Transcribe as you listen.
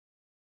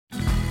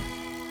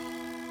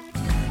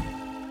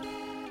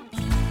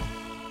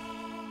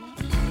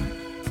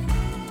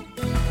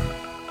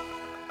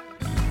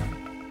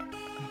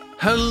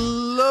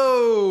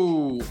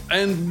Hello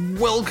and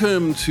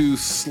welcome to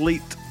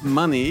Slate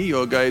Money,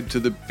 your guide to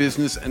the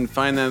business and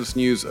finance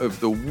news of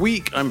the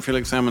week. I'm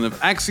Felix Salmon of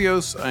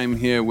Axios. I'm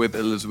here with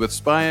Elizabeth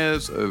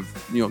Spires of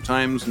New York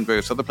Times and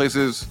various other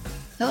places.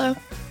 Hello.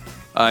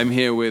 I'm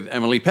here with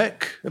Emily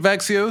Peck of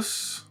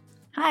Axios.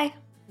 Hi.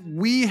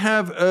 We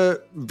have a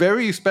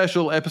very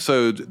special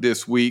episode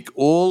this week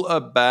all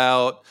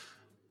about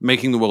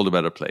making the world a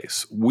better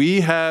place.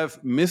 We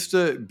have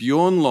Mr.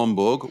 Bjorn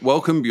Lomborg.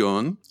 Welcome,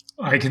 Bjorn.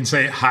 I can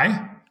say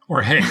hi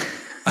or hey.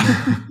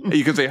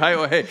 You can say hi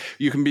or hey.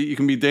 You can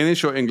be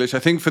Danish or English. I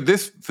think for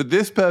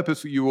this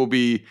purpose, you will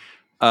be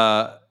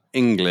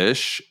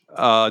English.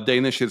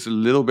 Danish is a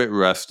little bit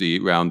rusty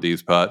around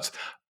these parts.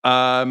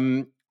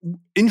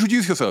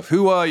 Introduce yourself.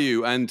 Who are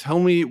you? And tell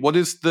me, what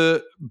is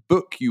the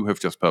book you have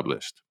just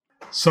published?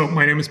 So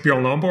my name is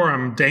Bjorn Lomborg.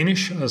 I'm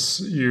Danish, as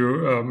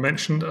you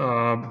mentioned,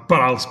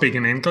 but I'll speak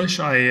in English.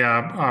 I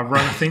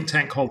run a think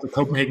tank called the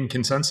Copenhagen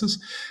Consensus,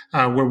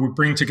 where we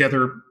bring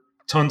together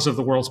tons of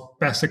the world's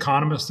best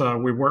economists.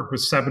 We work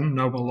with 7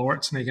 Nobel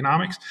laureates in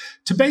economics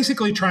to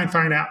basically try and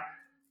find out,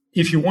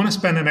 if you want to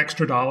spend an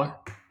extra dollar,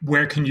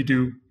 where can you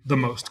do the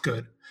most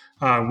good?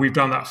 We've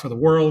done that for the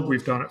world.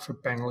 We've done it for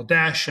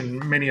Bangladesh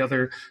and many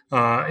other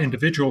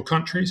individual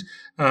countries.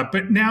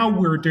 But now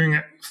we're doing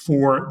it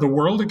for the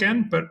world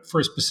again, but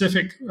for a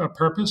specific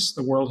purpose.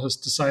 The world has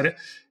decided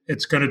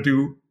it's going to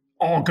do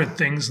all good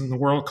things in the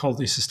world, called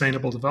the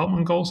Sustainable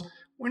Development Goals.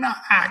 We're not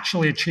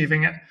actually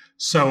achieving it.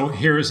 So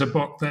here is a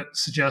book that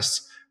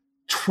suggests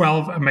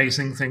 12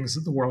 amazing things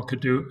that the world could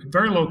do at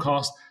very low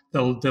cost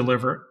that'll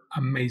deliver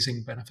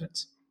amazing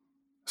benefits.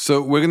 So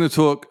we're going to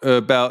talk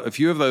about a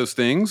few of those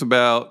things,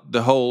 about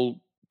the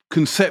whole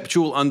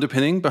conceptual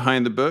underpinning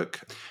behind the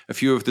book, a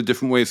few of the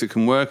different ways it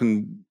can work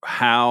and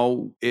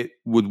how it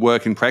would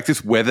work in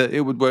practice, whether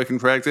it would work in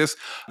practice.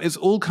 It's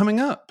all coming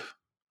up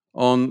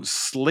on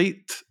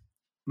Slate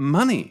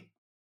Money.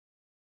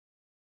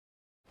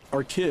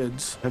 Our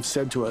kids have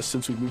said to us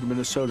since we moved to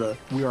Minnesota,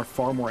 we are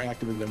far more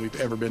active than we've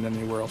ever been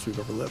anywhere else we've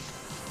ever lived.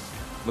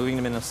 Moving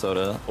to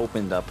Minnesota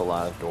opened up a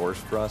lot of doors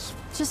for us.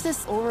 Just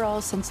this overall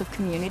sense of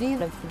community,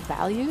 of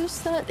values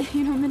that,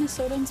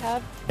 Minnesotans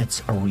have.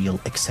 It's a real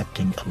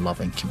accepting and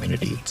loving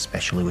community,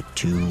 especially with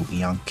 2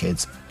 young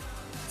kids.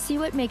 See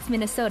what makes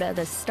Minnesota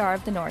the star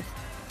of the North.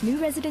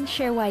 New residents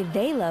share why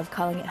they love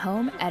calling it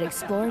home at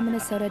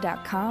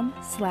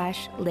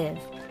exploreminnesota.com/live.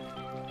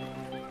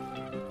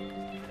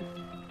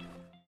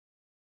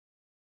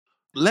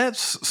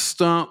 Let's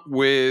start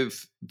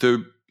with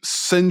the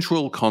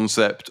central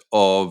concept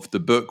of the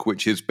book,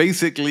 which is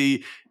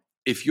basically,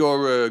 if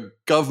you're a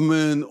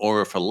government or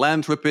a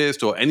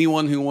philanthropist or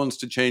anyone who wants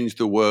to change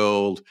the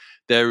world,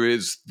 there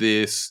is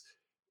this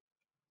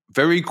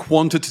very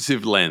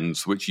quantitative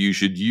lens which you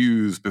should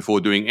use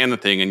before doing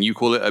anything, and you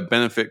call it a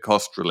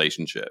benefit-cost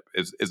relationship.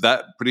 Is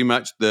that pretty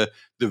much the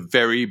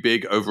very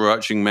big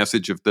overarching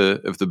message of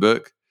the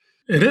book?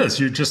 It is.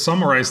 You just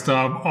summarized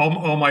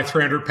all my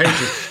 300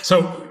 pages.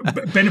 So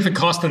benefit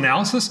cost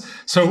analysis.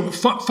 So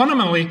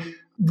fundamentally,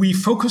 we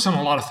focus on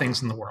a lot of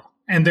things in the world,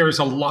 and there's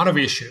a lot of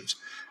issues.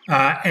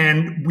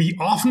 And we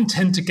often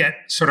tend to get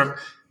sort of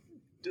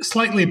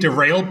slightly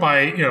derailed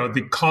by,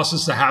 the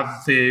causes that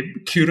have the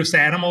cutest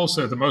animals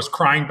or the most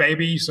crying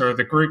babies or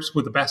the groups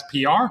with the best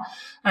PR.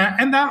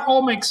 And that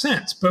all makes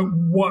sense. But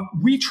what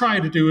we try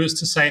to do is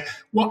to say,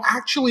 well,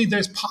 actually,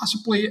 there's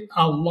possibly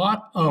a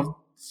lot of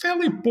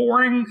fairly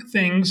boring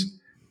things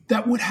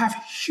that would have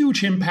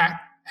huge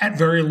impact at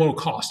very low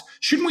cost.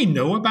 Shouldn't we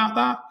know about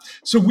that?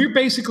 So we're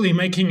basically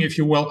making, if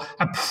you will,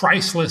 a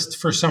price list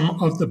for some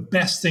of the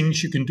best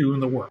things you can do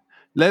in the world.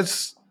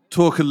 Let's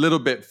talk a little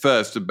bit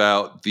first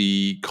about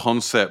the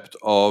concept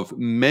of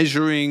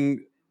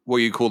measuring what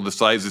you call the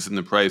sizes and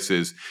the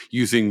prices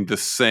using the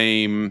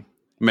same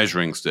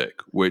measuring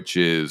stick, which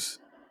is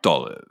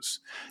dollars.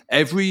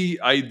 Every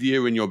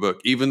idea in your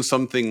book, even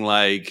something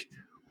like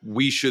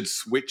we should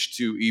switch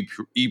to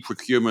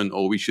e-procurement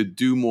or we should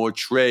do more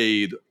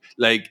trade,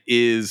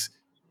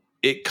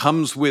 it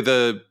comes with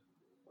a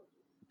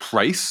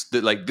price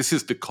that this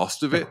is the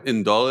cost of it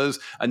in dollars,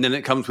 and then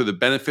it comes with a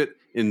benefit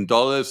in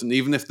dollars. And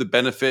even if the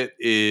benefit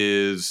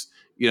is,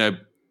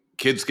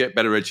 kids get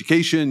better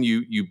education,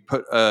 you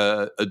put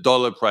a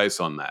dollar price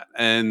on that.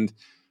 And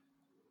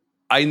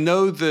I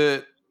know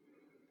that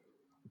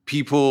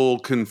people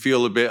can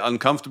feel a bit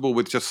uncomfortable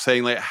with just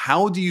saying,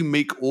 how do you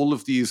make all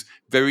of these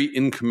very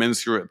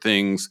incommensurate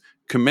things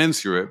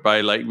commensurate by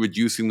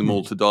reducing them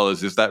all to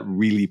dollars? Is that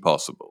really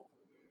possible?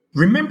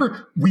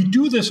 Remember, we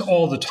do this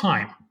all the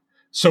time.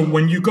 So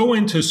when you go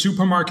into a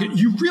supermarket,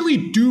 you really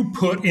do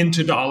put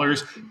into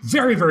dollars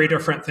very, very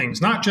different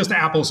things, not just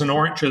apples and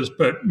oranges,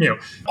 but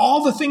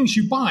all the things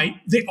you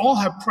buy, they all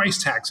have price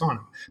tags on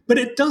them. But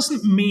it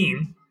doesn't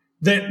mean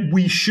that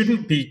we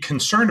shouldn't be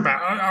concerned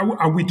about,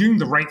 are we doing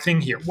the right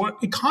thing here? What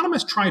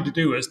economists try to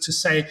do is to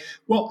say,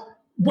 well,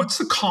 what's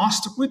the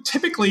cost? Well,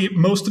 typically,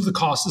 most of the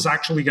cost is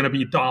actually going to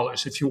be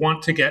dollars. If you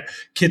want to get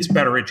kids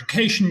better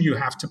education, you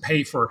have to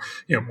pay for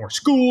more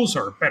schools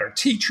or better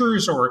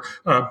teachers or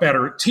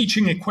better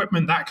teaching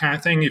equipment, that kind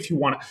of thing. If you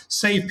want to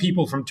save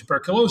people from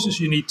tuberculosis,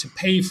 you need to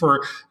pay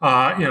for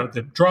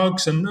the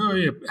drugs and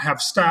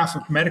have staff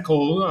of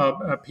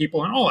medical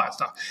people and all that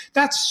stuff.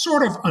 That's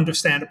sort of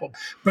understandable.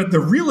 But the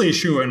real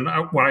issue, and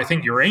what I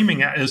think you're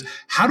aiming at, is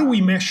how do we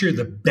measure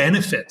the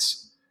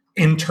benefits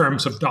in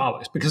terms of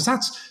dollars? Because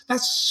that's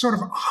sort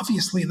of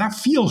obviously, that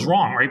feels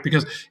wrong, right?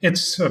 Because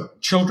it's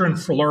children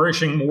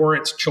flourishing more,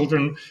 it's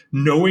children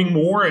knowing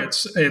more,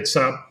 it's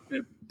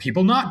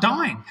people not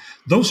dying.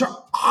 Those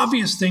are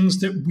obvious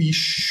things that we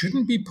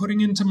shouldn't be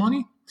putting into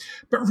money.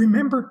 But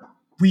remember,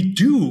 we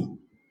do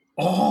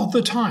all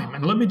the time.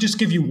 And let me just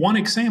give you one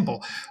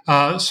example.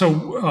 When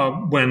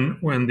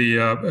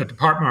the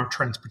Department of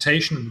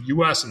Transportation in the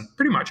US and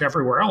pretty much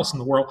everywhere else in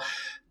the world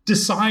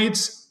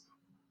decides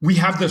we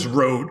have this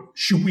road,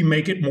 should we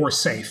make it more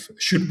safe?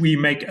 Should we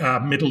make a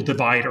middle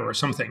divider or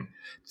something?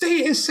 They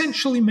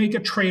essentially make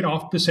a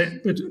trade-off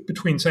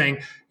between saying,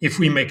 if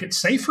we make it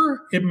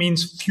safer, it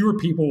means fewer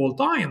people will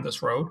die in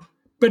this road,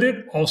 but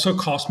it also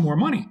costs more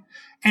money.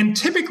 And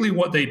typically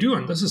what they do,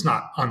 and this is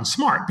not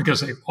unsmart because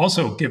they've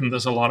also given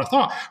this a lot of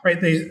thought, right?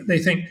 They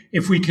think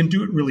if we can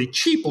do it really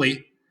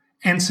cheaply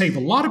and save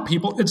a lot of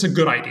people, it's a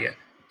good idea.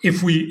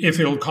 If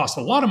it'll cost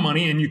a lot of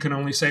money and you can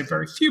only save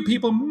very few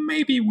people,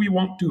 maybe we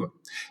won't do it.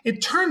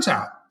 It turns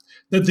out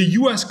that the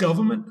US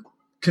government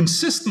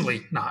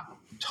consistently, not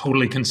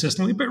totally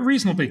consistently, but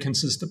reasonably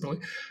consistently,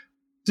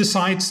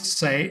 decides to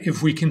say,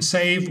 if we can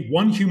save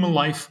one human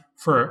life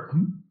for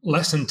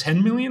less than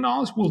 $10 million,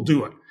 we'll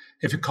do it.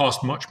 If it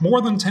costs much more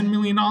than $10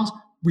 million,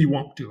 we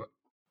won't do it.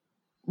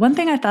 One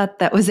thing I thought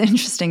that was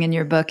interesting in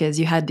your book is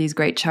you had these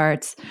great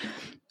charts.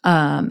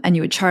 And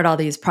you would chart all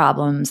these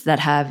problems that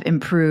have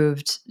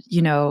improved,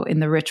 in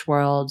the rich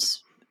world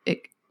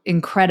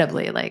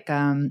incredibly, like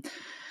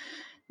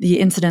the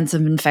incidence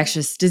of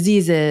infectious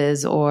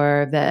diseases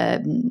or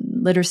the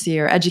literacy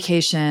or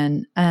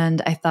education.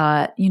 And I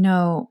thought,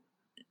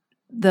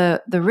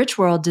 the rich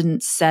world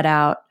didn't set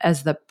out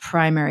as the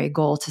primary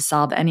goal to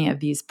solve any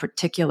of these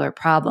particular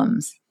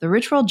problems. The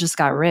rich world just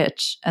got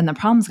rich and the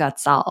problems got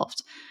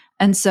solved.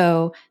 And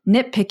so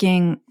not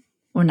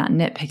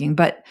nitpicking,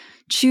 but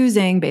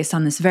choosing based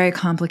on this very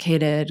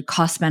complicated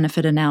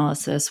cost-benefit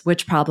analysis,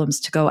 which problems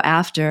to go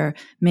after,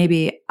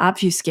 maybe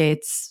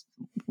obfuscates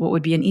what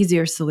would be an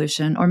easier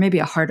solution or maybe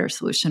a harder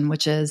solution,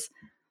 which is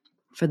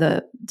for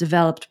the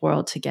developed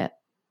world to get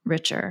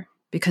richer,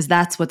 because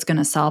that's what's going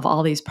to solve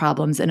all these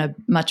problems in a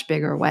much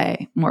bigger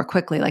way more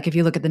quickly. Like if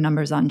you look at the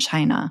numbers on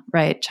China,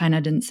 right? China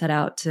didn't set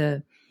out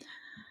to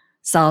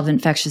solve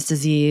infectious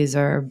disease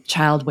or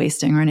child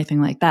wasting or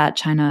anything like that.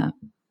 China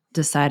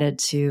decided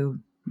to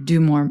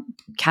do more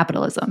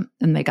capitalism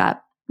and they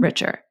got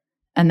richer.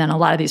 And then a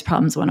lot of these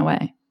problems went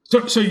away.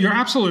 So you're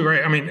absolutely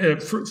right. I mean,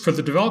 for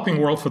the developing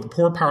world, for the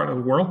poor part of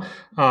the world,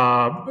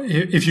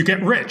 if you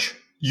get rich,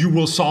 you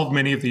will solve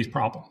many of these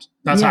problems.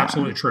 That's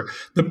absolutely true.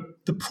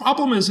 The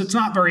problem is it's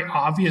not very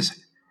obvious.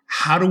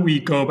 How do we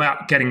go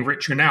about getting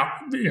richer? Now,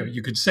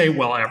 you could say,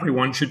 well,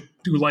 everyone should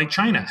do like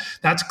China.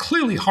 That's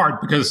clearly hard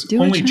because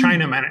only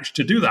China managed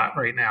to do that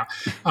right now.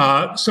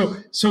 So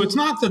it's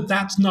not that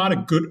that's not a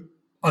good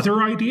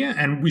other idea.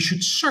 And we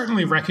should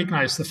certainly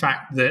recognize the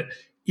fact that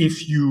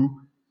if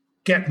you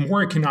get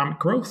more economic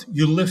growth,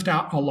 you lift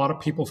out a lot of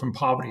people from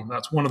poverty. And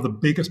that's one of the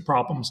biggest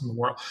problems in the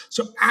world.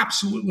 So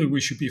absolutely, we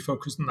should be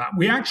focused on that.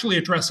 We actually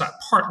address that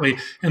partly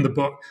in the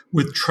book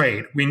with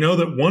trade. We know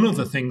that one of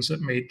the things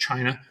that made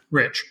China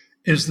rich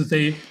is that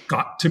they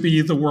got to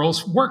be the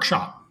world's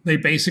workshop. They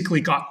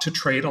basically got to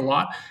trade a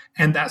lot.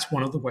 And that's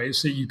one of the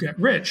ways that you get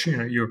rich.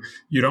 You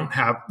don't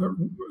have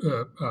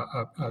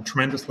a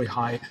tremendously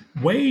high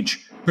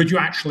wage, but you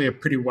actually have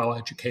pretty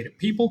well-educated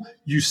people.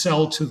 You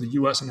sell to the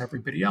US and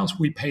everybody else.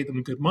 We pay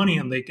them good money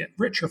and they get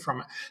richer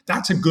from it.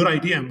 That's a good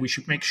idea. And we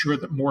should make sure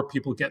that more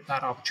people get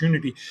that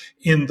opportunity.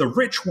 In the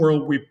rich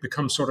world, we've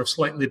become sort of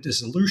slightly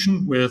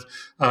disillusioned with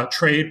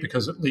trade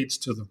because it leads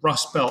to the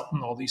Rust Belt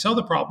and all these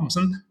other problems.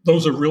 And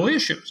those are real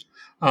issues.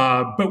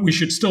 But we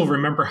should still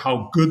remember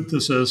how good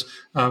this is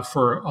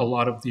for a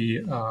lot of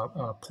the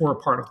poorer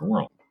part of the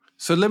world.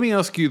 So let me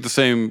ask you the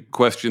same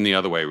question the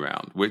other way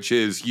around, which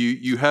is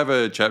you have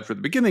a chapter at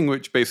the beginning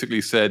which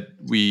basically said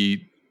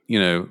we,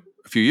 a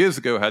few years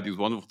ago had these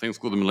wonderful things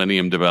called the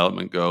Millennium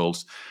Development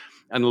Goals,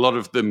 and a lot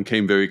of them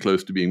came very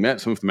close to being met.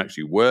 Some of them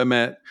actually were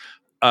met.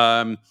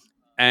 And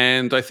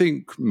I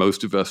think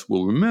most of us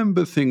will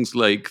remember things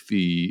like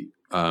the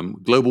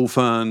Global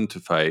Fund to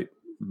fight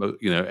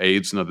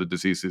AIDS and other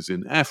diseases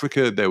in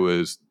Africa. There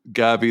was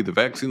Gavi, the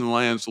Vaccine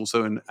Alliance,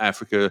 also in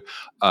Africa.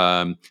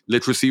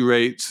 Literacy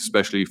rates,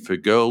 especially for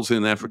girls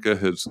in Africa,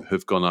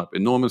 have gone up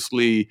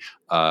enormously.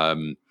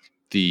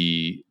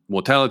 The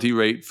mortality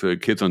rate for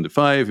kids under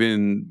 5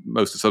 in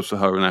most of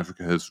sub-Saharan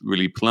Africa has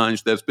really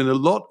plunged. There's been a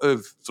lot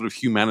of sort of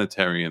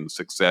humanitarian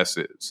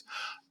successes.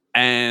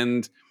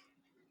 And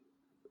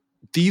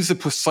these are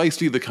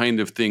precisely the kind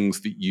of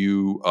things that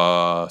you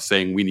are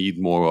saying we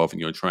need more of,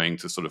 and you're trying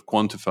to sort of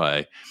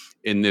quantify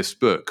in this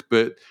book.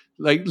 But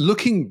like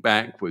looking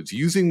backwards,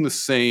 using the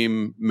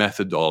same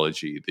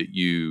methodology that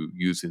you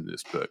use in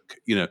this book,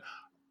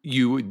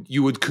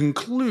 you would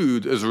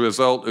conclude as a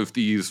result of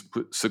these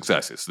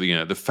successes,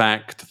 the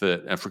fact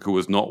that Africa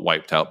was not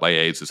wiped out by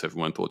AIDS as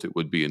everyone thought it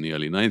would be in the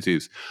early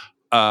 90s,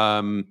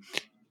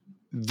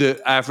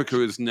 that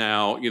Africa is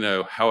now,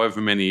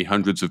 however many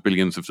hundreds of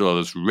billions of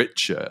dollars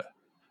richer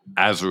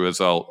as a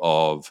result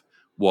of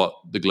what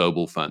the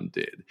Global Fund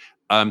did.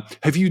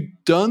 Have you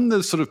done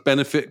the sort of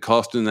benefit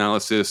cost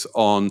analysis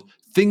on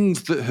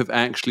things that have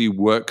actually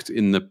worked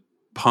in the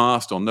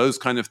past, on those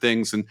kind of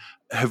things? And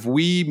have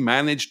we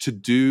managed to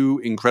do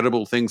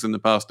incredible things in the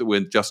past that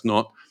we're just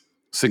not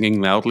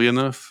singing loudly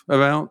enough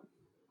about?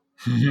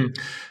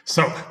 Mm-hmm.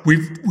 So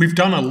we've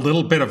done a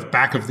little bit of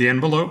back of the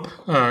envelope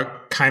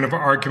kind of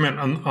argument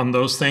on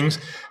those things.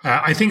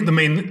 I think the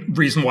main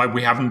reason why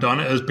we haven't done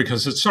it is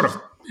because it's sort of,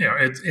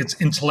 it's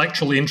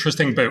intellectually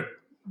interesting, but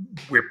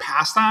we're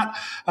past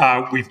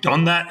that. We've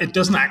done that. It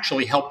doesn't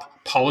actually help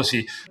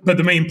policy. But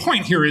the main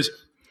point here is,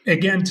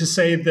 again, to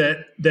say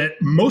that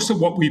most of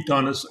what we've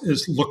done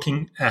is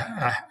looking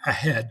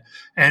ahead.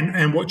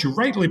 And what you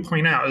rightly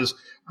point out is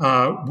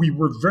we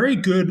were very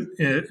good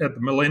at the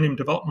Millennium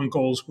Development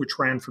Goals, which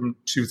ran from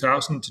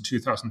 2000 to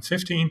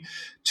 2015,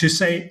 to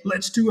say,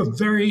 let's do a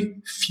very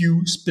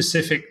few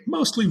specific,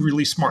 mostly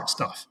really smart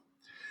stuff.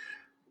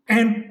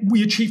 And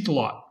we achieved a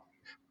lot.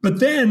 But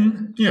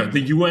then,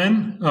 the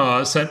UN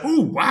said,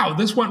 oh, wow,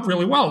 this went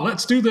really well.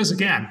 Let's do this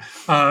again.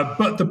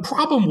 But the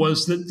problem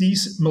was that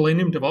these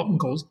Millennium Development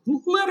Goals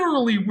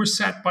literally were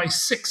set by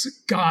 6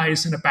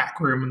 guys in a back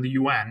room in the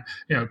UN,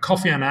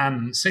 Kofi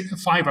Annan and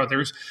 5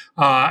 others.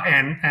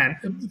 And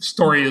the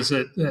story is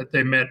that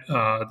they met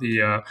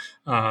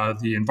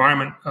the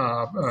environment,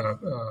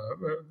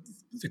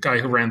 the guy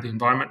who ran the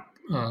environment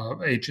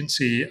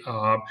agency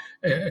a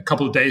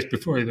couple of days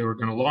before they were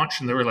going to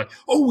launch, and they were like,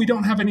 oh, we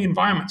don't have any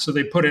environment, so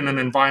they put in an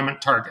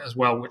environment target as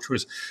well, which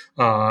was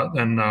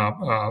then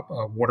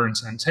water and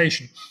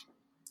sanitation.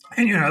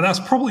 And that's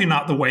probably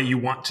not the way you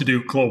want to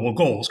do global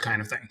goals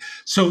kind of thing.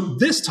 So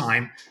this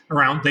time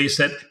around they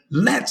said,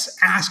 let's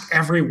ask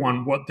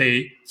everyone what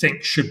they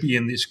think should be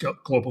in these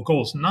global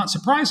goals. And not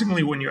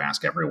surprisingly, when you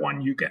ask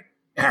everyone, you get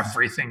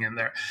everything in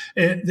there.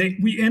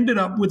 We ended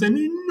up with an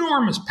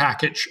enormous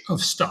package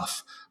of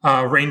stuff,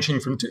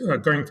 ranging from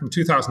going from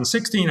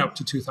 2016 up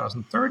to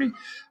 2030,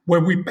 where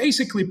we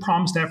basically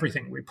promised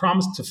everything. We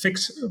promised to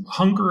fix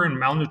hunger and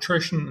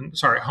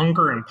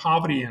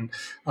poverty and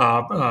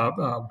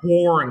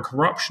war and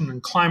corruption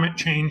and climate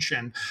change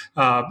and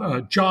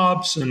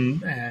jobs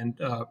and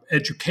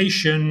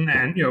education,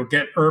 and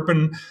get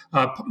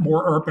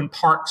more urban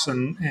parks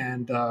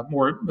and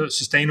more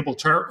sustainable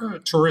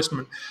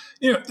tourism.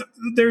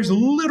 There's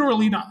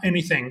literally not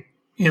anything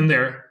in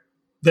there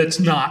that's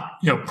not,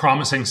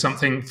 promising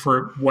something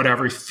for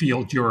whatever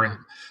field you're in.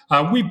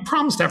 We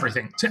promised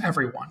everything to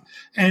everyone.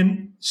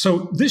 And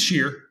so this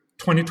year,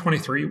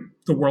 2023,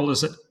 the world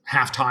is at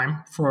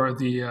halftime for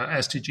the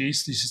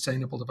SDGs, the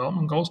Sustainable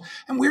Development Goals,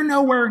 and we're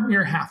nowhere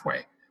near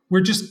halfway.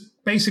 We're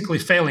just basically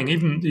failing.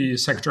 Even the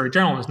Secretary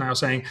General is now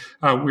saying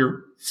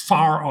we're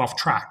far off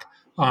track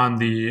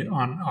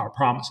on our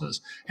promises.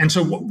 And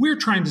so what we're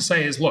trying to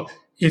say is, look,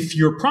 if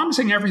you're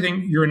promising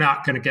everything, you're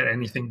not going to get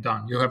anything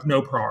done. You have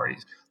no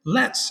priorities.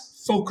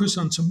 Let's focus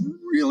on some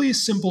really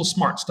simple,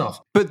 smart stuff.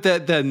 But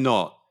they're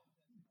not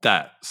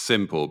that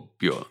simple,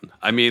 Bjorn.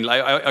 I mean,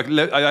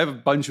 I have a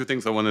bunch of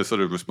things I want to sort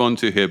of respond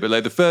to here,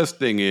 but the first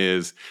thing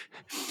is,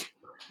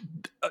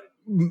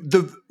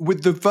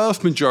 with the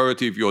vast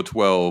majority of your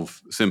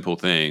 12 simple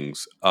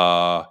things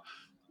are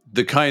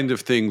the kind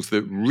of things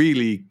that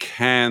really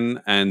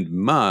can and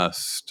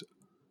must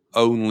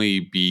only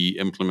be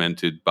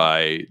implemented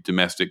by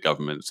domestic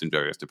governments in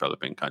various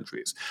developing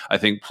countries. I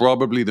think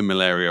probably the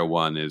malaria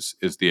one is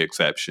the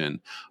exception.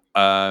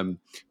 But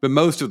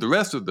most of the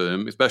rest of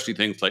them, especially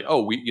things like,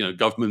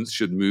 governments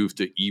should move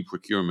to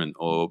e-procurement,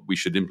 or we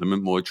should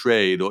implement more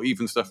trade, or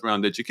even stuff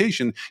around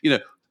education,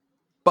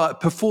 but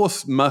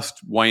perforce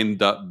must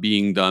wind up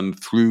being done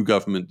through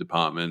government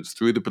departments,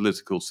 through the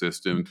political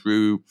system,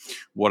 through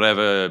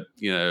whatever,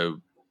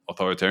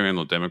 authoritarian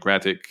or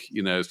democratic,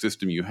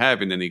 system you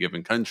have in any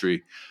given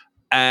country.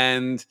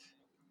 And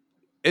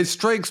it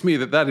strikes me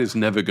that is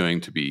never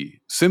going to be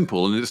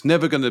simple, and it's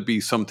never going to be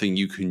something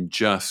you can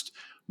just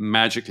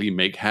magically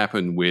make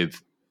happen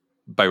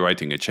by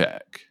writing a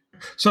check.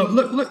 So,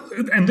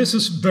 and this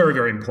is very,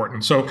 very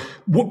important. So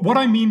what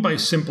I mean by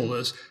simple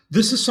is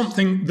this is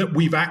something that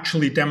we've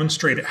actually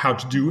demonstrated how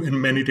to do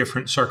in many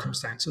different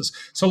circumstances.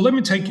 So let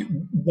me take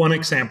one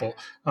example,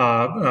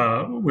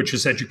 which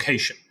is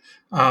education.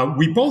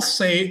 We both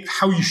say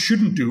how you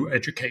shouldn't do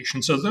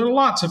education. So there are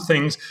lots of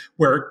things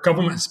where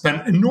government has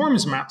spent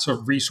enormous amounts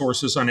of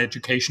resources on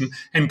education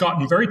and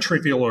gotten very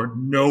trivial or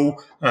no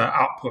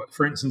output.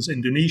 For instance,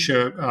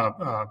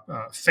 Indonesia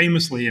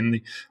famously in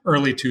the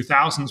early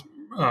 2000s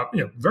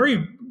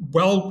very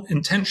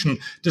well-intentioned,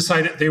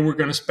 decided they were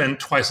going to spend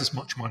twice as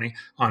much money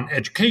on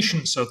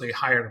education. So they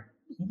hired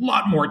a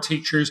lot more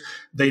teachers.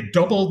 They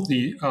doubled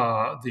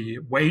the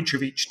wage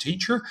of each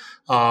teacher,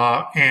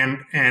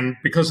 and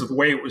because of the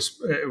way it was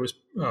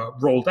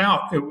rolled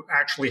out, it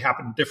actually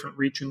happened in different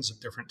regions at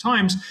different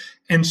times.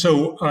 And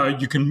so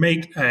you can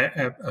make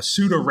a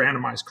pseudo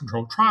randomized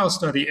controlled trial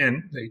study,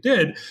 and they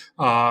did.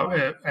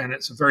 And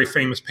it's a very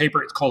famous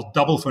paper. It's called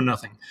Double for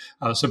Nothing.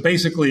 So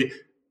basically,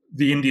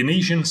 the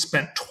Indonesians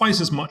spent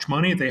twice as much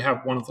money. They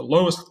have one of the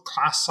lowest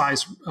class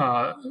sizes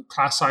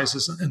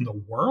in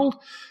the world.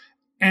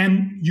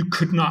 And you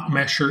could not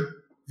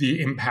measure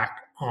the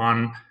impact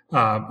on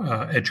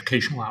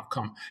educational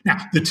outcome. Now,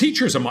 the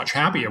teachers are much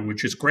happier,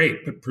 which is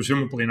great, but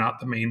presumably not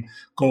the main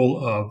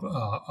goal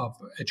of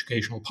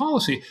educational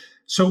policy.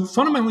 So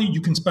fundamentally, you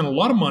can spend a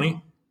lot of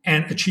money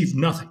and achieve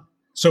nothing.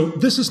 So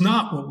this is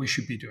not what we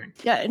should be doing.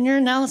 Yeah, in your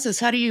analysis,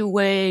 how do you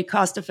weigh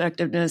cost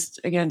effectiveness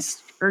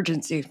against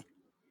urgency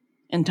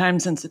and time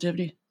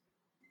sensitivity?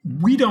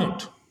 We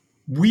don't.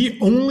 We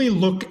only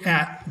look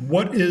at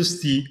what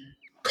is the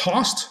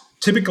cost.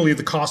 Typically,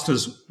 the cost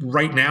is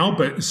right now,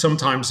 but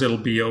sometimes it'll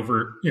be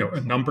over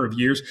a number of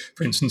years.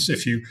 For instance,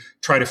 if you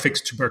try to fix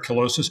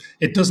tuberculosis,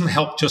 it doesn't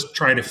help just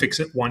try to fix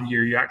it 1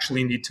 year. You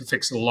actually need to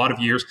fix it a lot of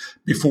years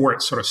before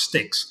it sort of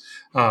sticks.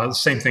 The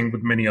same thing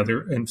with many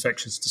other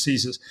infectious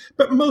diseases.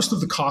 But most of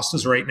the cost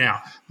is right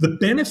now. The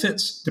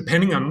benefits,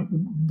 depending on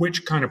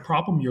which kind of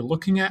problem you're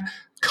looking at,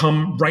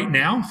 come right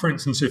now. For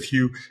instance, if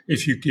you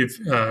give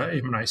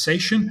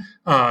immunization,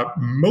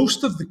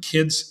 most of the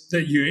kids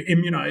that you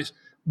immunize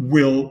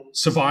will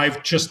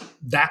survive just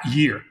that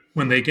year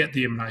when they get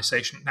the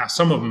immunization. Now,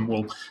 some of them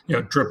will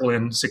dribble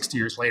in 60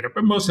 years later,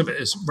 but most of it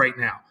is right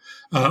now.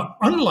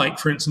 Unlike,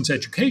 for instance,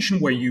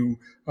 education, where you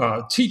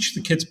teach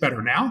the kids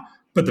better now,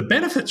 but the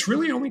benefits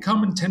really only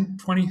come in 10,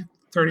 20,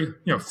 30,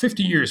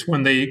 50 years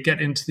when they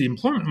get into the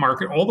employment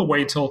market, all the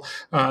way till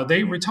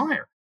they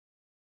retire.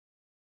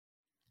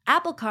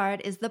 Apple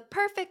Card is the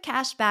perfect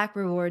cashback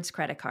rewards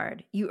credit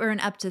card. You earn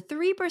up to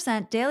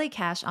 3% daily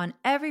cash on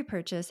every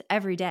purchase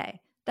every day.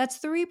 That's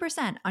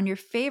 3% on your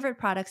favorite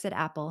products at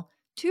Apple,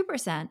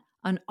 2%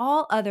 on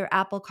all other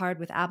Apple Card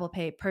with Apple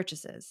Pay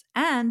purchases,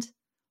 and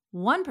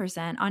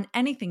 1% on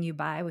anything you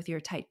buy with your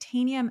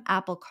titanium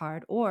Apple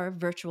Card or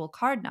virtual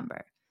card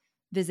number.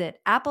 Visit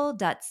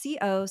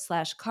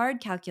apple.co/card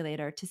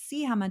calculator to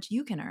see how much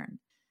you can earn.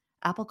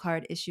 Apple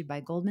Card issued by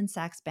Goldman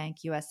Sachs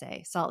Bank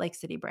USA, Salt Lake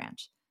City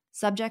branch.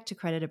 Subject to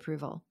credit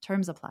approval.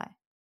 Terms apply.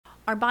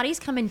 Our bodies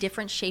come in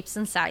different shapes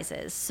and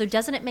sizes, so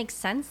doesn't it make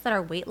sense that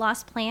our weight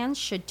loss plans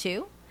should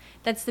too?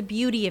 That's the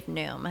beauty of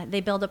Noom.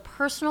 They build a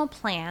personal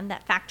plan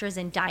that factors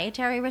in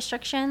dietary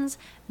restrictions,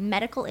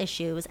 medical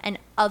issues, and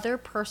other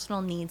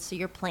personal needs so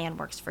your plan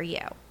works for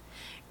you.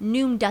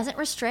 Noom doesn't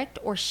restrict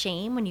or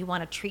shame when you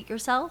want to treat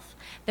yourself.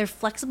 Their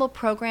flexible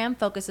program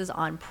focuses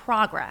on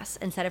progress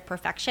instead of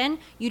perfection.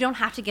 You don't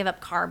have to give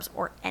up carbs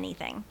or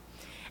anything.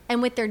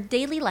 And with their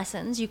daily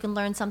lessons, you can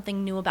learn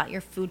something new about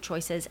your food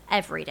choices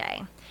every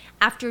day.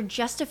 After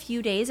just a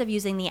few days of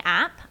using the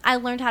app, I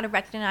learned how to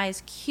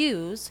recognize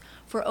cues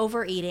for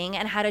overeating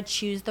and how to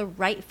choose the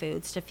right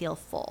foods to feel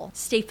full.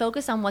 Stay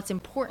focused on what's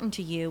important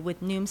to you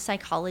with Noom's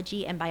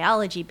psychology and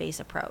biology-based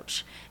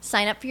approach.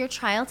 Sign up for your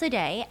trial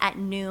today at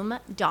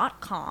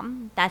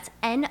Noom.com. That's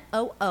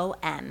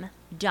NOOM.com.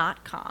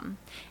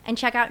 And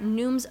check out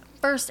Noom's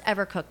first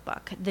ever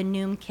cookbook, The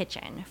Noom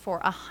Kitchen, for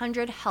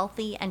 100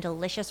 healthy and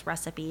delicious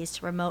recipes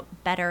to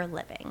promote better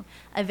living.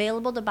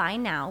 Available to buy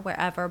now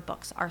wherever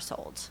books are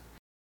sold.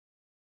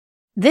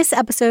 This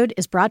episode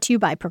is brought to you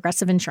by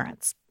Progressive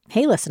Insurance.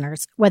 Hey,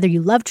 listeners, whether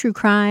you love true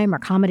crime or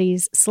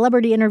comedies,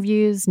 celebrity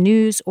interviews,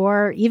 news,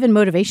 or even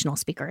motivational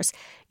speakers,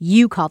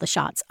 you call the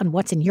shots on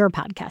what's in your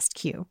podcast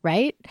queue,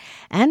 right?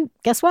 And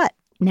guess what?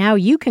 Now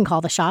you can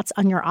call the shots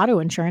on your auto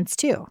insurance,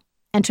 too.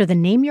 Enter the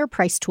Name Your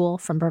Price tool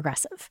from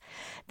Progressive.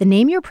 The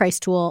Name Your Price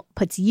tool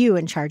puts you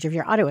in charge of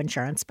your auto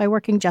insurance by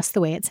working just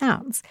the way it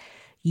sounds.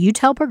 You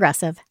tell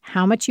Progressive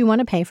how much you want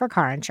to pay for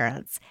car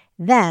insurance.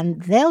 Then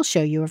they'll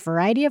show you a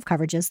variety of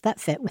coverages that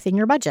fit within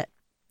your budget,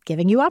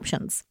 giving you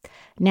options.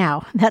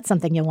 Now, that's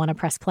something you'll want to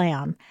press play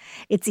on.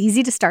 It's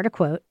easy to start a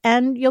quote,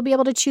 and you'll be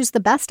able to choose the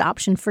best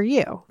option for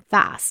you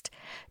fast.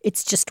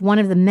 It's just one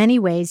of the many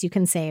ways you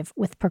can save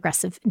with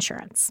Progressive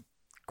Insurance.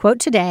 Quote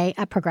today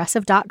at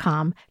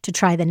Progressive.com to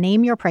try the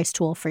Name Your Price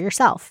tool for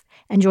yourself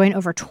and join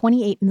over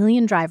 28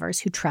 million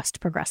drivers who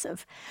trust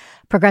Progressive.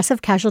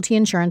 Progressive Casualty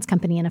Insurance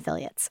Company and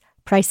Affiliates.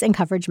 Price and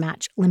coverage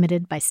match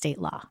limited by state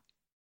law.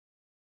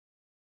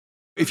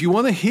 If you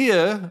want to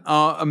hear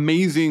our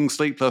amazing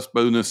Slate Plus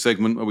bonus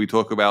segment where we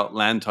talk about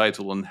land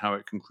title and how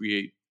it can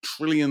create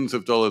trillions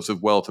of dollars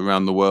of wealth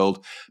around the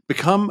world,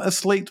 become a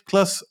Slate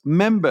Plus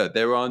member.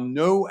 There are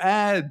no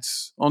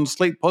ads on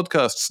Slate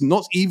podcasts,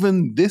 not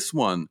even this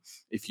one.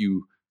 If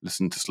you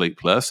listen to Slate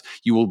Plus,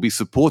 you will be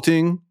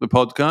supporting the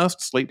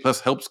podcast. Slate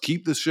Plus helps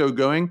keep this show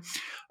going.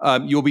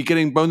 You'll be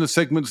getting bonus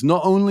segments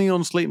not only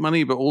on Slate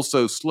Money, but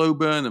also Slow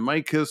Burn,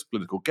 Amicus,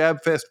 Political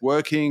Gabfest,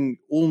 Working,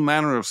 all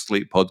manner of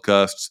Slate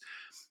podcasts.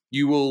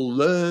 You will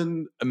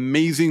learn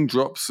amazing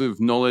drops of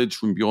knowledge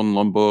from Bjorn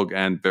Lomborg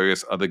and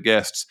various other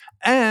guests.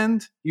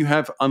 And you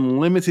have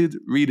unlimited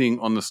reading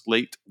on the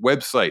Slate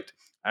website,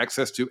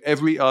 access to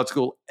every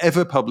article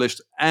ever published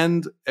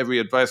and every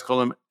advice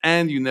column,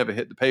 and you never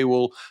hit the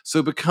paywall.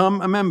 So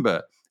become a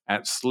member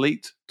at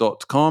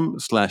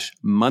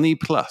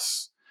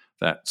slate.com/moneyplus.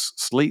 That's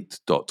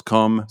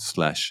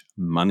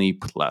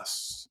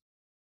slate.com/moneyplus.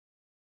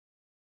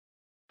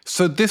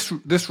 So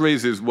this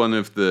raises one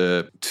of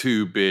the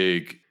two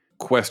big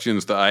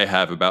questions that I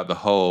have about the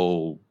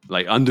whole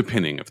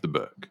underpinning of the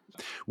book,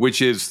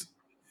 which is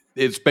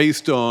it's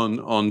based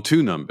on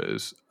two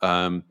numbers.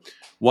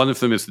 One of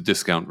them is the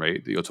discount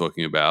rate that you're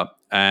talking about,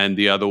 and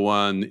the other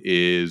one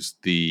is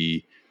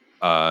the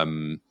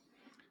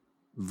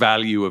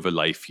value of a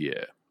life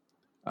year.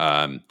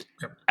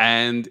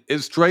 And it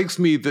strikes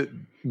me that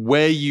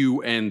where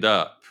you end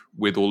up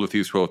with all of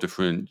these 12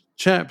 different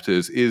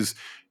chapters is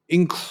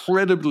is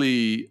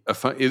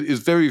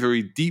very,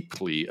 very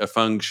deeply a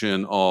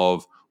function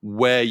of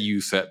where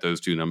you set those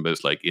two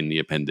numbers, like in the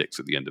appendix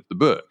at the end of the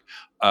book.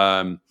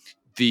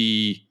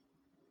 The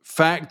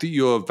fact that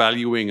you're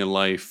valuing a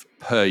life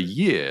per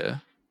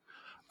year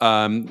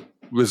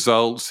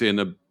results in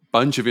a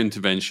bunch of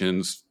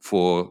interventions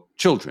for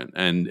children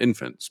and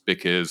infants,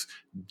 because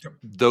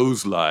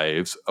those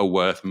lives are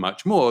worth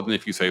much more than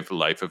if you save the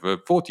life of a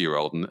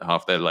 40-year-old and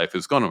half their life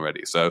is gone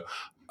already. So,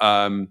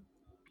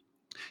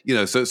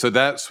 so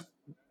that's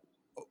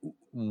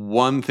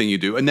one thing you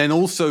do. And then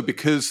also,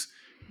 because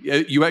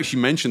you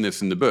actually mention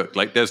this in the book,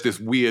 there's this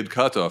weird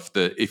cutoff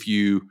that if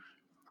you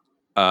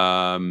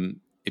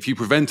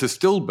prevent a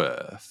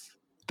stillbirth,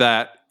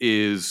 that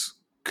is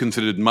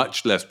considered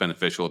much less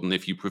beneficial than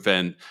if you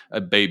prevent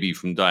a baby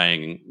from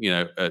dying,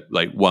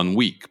 at 1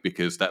 week,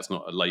 because that's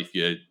not a life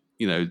year,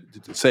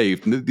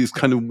 saved. And these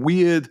kind of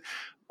weird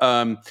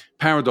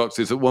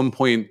paradoxes. At one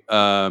point,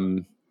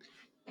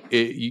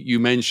 you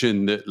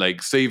mentioned that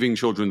saving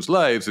children's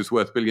lives is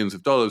worth billions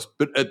of dollars,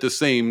 but at the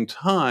same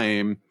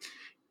time,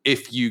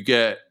 if you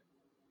get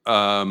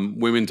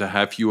women to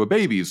have fewer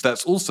babies,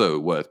 that's also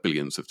worth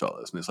billions of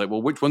dollars. And it's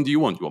well, which one do you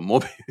want? Do you want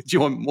more? Do you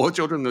want more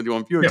children, or do you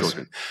want fewer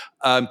children?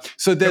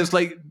 So there's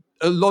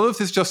a lot of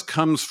this just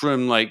comes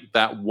from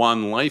that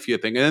one life year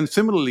thing. And then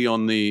similarly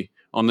on the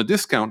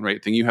discount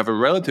rate thing, you have a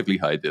relatively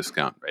high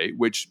discount rate,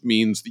 which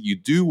means that you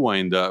do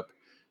wind up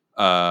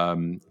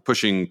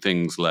pushing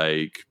things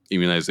like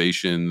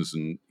immunizations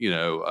and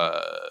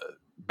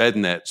bed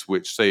nets,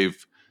 which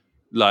save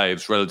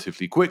lives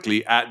relatively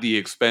quickly at the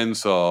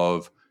expense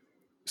of,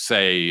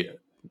 say,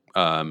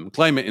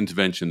 climate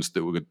interventions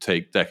that would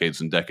take decades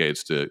and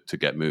decades to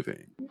get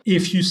moving.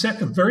 If you set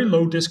a very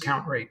low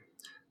discount rate,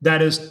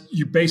 that is,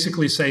 you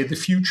basically say the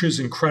future is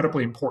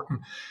incredibly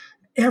important,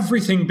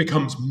 everything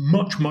becomes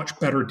much, much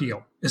better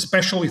deal,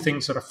 especially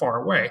things that are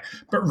far away.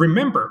 But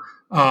remember,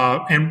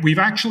 and we've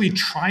actually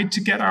tried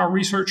to get our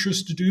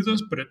researchers to do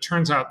this, but it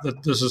turns out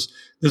that this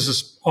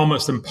is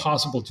almost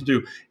impossible to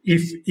do.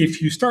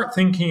 If you start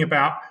thinking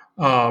about,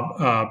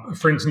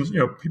 for instance,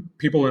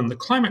 people in the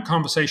climate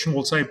conversation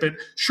will say, but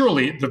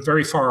surely the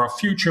very far off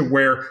future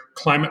where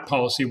climate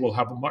policy will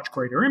have a much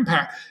greater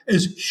impact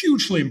is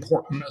hugely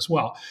important as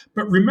well.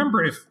 But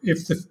remember, if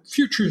the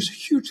future is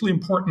hugely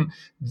important,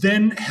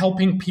 then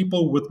helping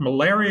people with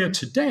malaria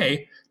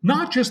today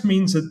not just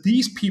means that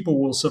these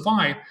people will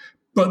survive,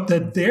 but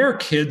that their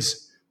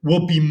kids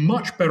will be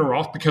much better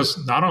off, because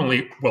not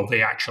only will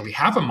they actually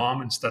have a mom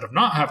instead of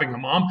not having a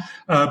mom,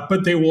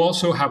 but they will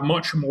also have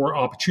much more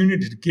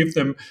opportunity to give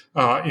them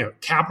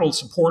capital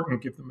support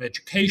and give them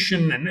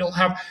education, and it'll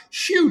have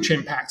huge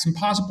impacts and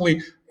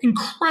possibly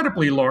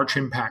incredibly large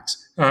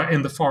impacts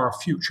in the far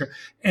future.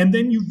 And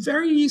then you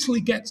very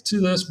easily get to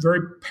this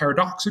very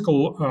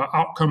paradoxical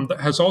outcome that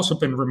has also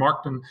been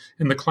remarked in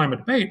the climate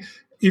debate.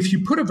 If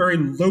you put a very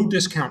low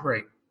discount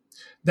rate,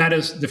 that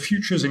is, the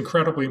future is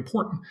incredibly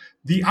important,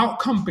 the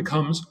outcome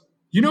becomes,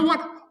 you know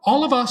what?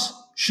 All of us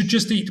should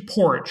just eat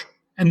porridge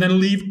and then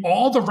leave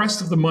all the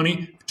rest of the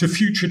money to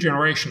future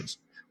generations,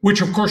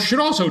 which of course should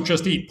also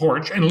just eat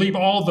porridge and leave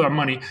all the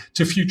money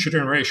to future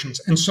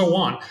generations, and so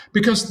on,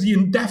 because the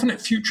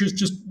indefinite future is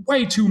just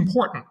way too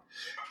important.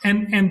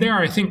 And there,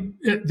 I think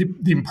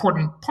the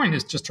important point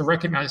is just to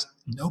recognize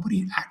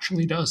nobody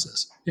actually does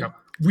this.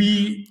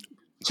 We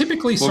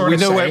typically we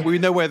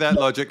know where that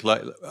logic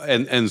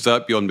ends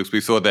up, Bjorn, because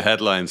we saw the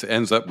headlines. It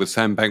ends up with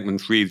Sam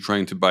Bankman-Fried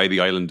trying to buy the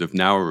island of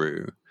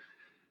Nauru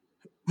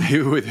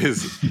with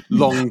his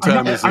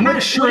long-termism. I'm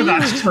not sure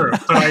that's true,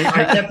 but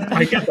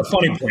I get the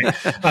funny point.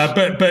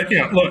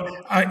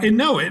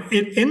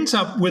 It ends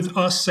up with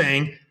us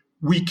saying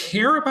we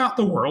care about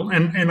the world,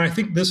 and I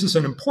think this is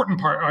an important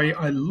part.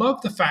 I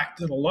love the fact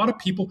that a lot of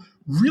people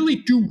really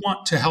do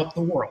want to help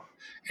the world,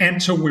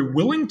 and so we're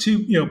willing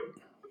to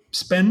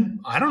spend,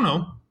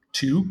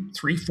 2,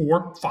 3,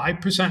 4,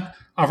 5%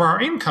 of our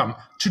income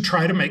to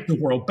try to make the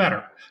world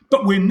better.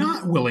 But we're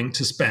not willing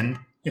to spend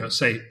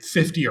say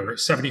 50 or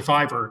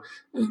 75 or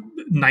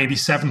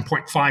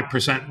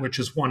 97.5%, which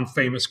is one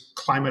famous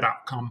climate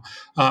outcome,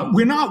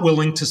 we're not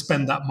willing to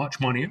spend that much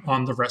money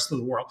on the rest of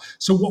the world.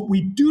 So what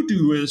we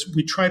do is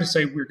we try to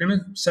say we're going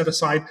to set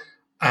aside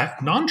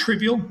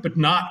non-trivial, but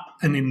not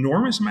an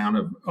enormous amount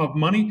of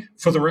money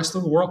for the rest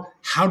of the world.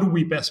 How do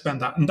we best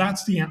spend that? And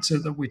that's the answer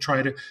that we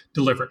try to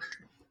deliver.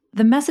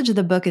 The message of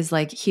the book is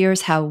like,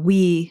 here's how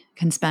we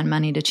can spend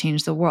money to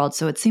change the world.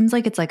 So it seems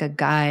like it's like a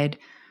guide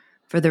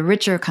for the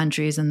richer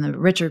countries and the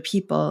richer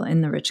people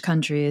in the rich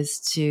countries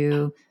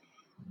to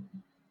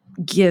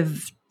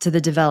give to the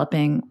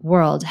developing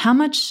world. How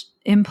much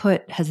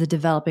input has the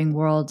developing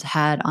world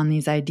had on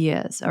these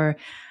ideas? Or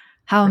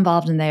how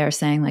involved in they are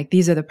saying, like,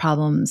 these are the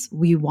problems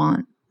we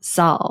want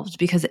solved?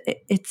 Because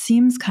it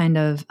seems kind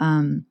of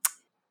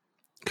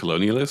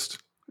colonialist.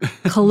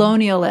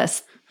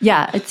 Colonialist.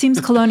 Yeah, it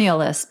seems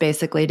colonialist,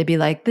 basically, to be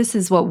like, this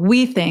is what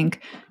we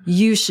think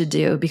you should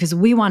do because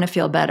we want to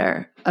feel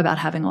better about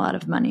having a lot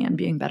of money and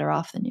being better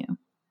off than you.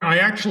 I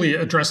actually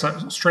address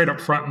that straight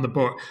up front in the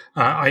book.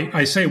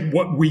 I say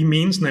what we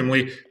means,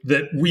 namely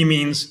that we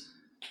means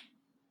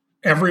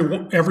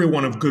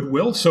everyone of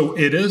goodwill. So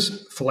it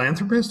is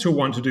philanthropists who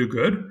want to do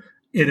good.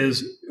 It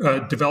is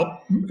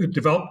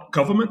developed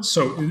governments,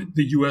 so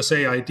the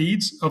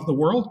USAIDs of the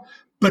world,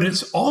 but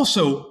it's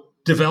also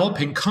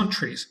developing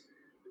countries.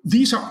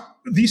 These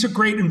are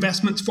great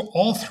investments for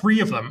all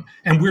three of them,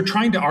 and we're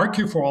trying to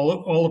argue for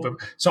all of them.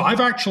 So I've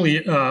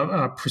actually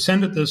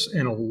presented this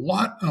in a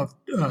lot of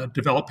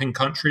developing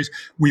countries.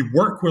 We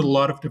work with a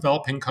lot of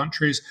developing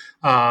countries.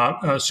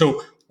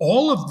 So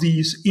all of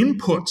these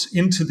inputs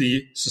into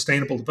the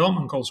Sustainable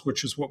Development Goals,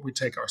 which is what we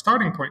take our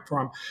starting point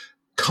from,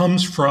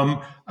 comes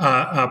from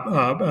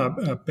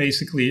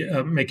basically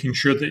making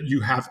sure that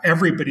you have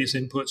everybody's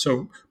input,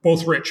 so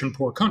both rich and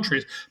poor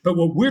countries. But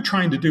what we're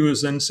trying to do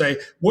is then say,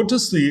 what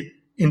does the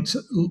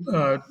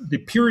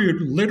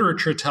period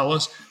literature tell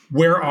us?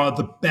 Where are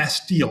the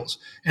best deals?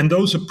 And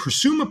those are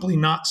presumably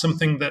not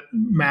something that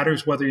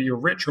matters whether you're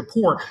rich or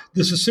poor.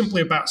 This is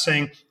simply about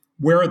saying,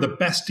 where are the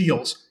best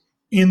deals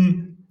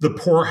in the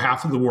poor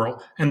half of the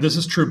world? And this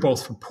is true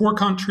both for poor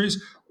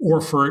countries or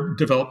for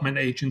development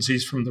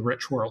agencies from the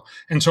rich world.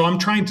 And so I'm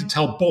trying to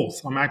tell both.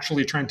 I'm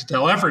actually trying to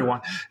tell everyone,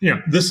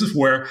 this is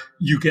where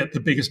you get the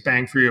biggest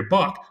bang for your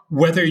buck,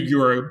 whether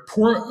you're a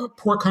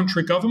poor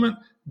country government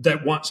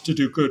that wants to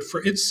do good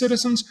for its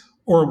citizens,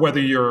 or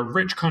whether you're a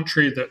rich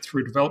country that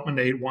through development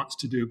aid wants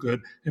to do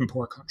good in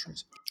poor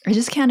countries. I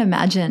just can't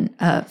imagine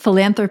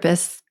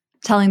philanthropists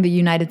telling the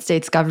United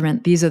States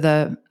government,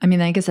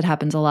 I guess it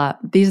happens a lot.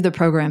 These are the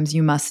programs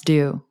you must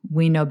do.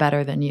 We know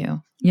better than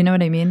you. You know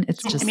what I mean?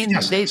 It's just... they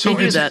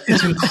do that.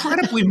 It's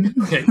incredibly...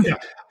 Okay, yeah.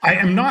 I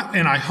am not,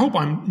 and I hope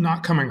I'm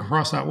not coming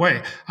across that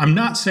way. I'm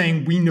not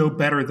saying we know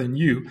better than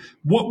you.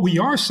 What we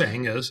are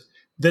saying is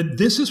that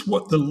this is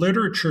what the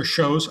literature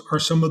shows are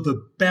some of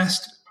the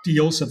best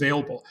deals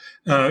available.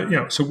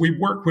 So we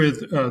work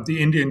with the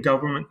Indian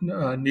government,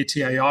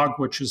 Niti Aayog,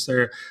 which is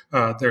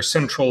their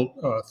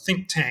central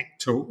think tank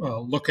to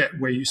look at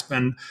where you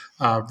spend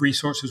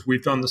resources.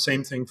 We've done the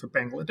same thing for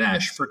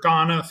Bangladesh, for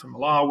Ghana, for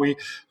Malawi,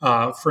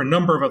 for a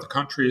number of other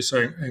countries,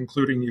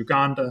 including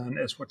Uganda and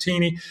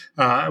Eswatini.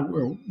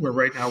 We're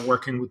right now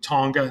working with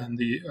Tonga and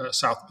the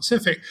South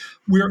Pacific.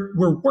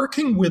 We're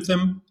working with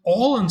them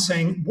all and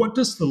saying, what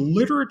does the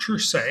literature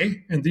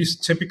say? And these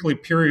typically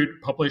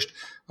period published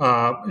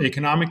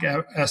economic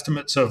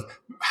estimates of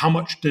how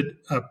much did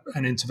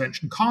an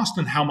intervention cost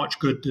and how much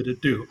good did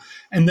it do.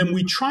 And then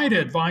we try to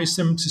advise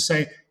them to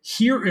say,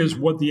 here is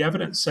what the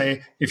evidence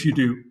say. If you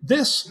do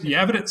this, the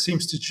evidence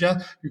seems to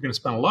suggest you're going to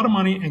spend a lot of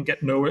money and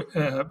get no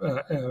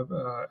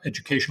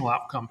educational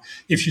outcome.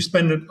 If you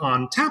spend it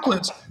on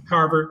tablets,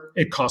 however,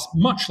 it costs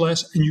much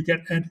less and you get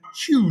a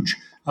huge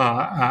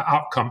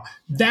outcome.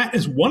 That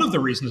is one of the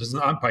reasons, it's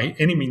not by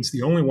any means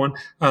the only one,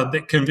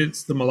 that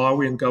convinced the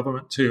Malawian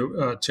government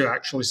to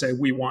actually say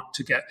we want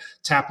to get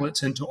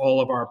tablets into all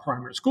of our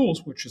primary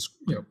schools, which is,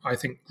 I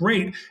think,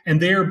 great.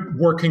 And they're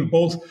working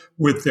both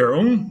with their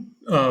own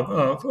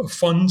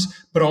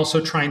funds, but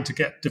also trying to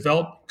get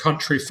developed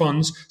country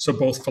funds, so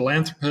both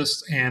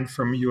philanthropists and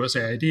from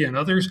USAID and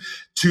others,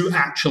 to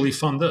actually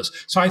fund this.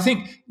 So I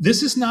think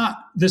this is not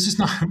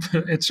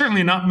it's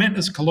certainly not meant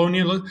as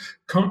colonial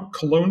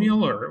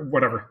or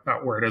whatever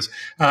that word is,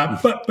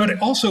 but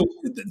also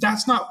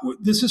that's not.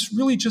 This is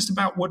really just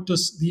about what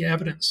does the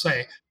evidence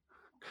say.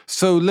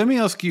 So let me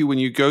ask you: when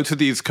you go to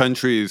these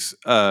countries,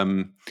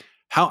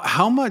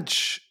 how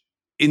much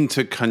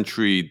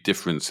inter-country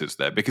difference is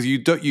there? Because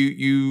you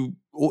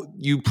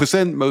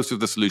present most of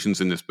the solutions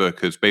in this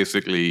book as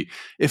basically,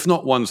 if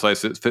not one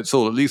size fits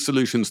all, at least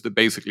solutions that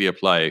basically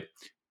apply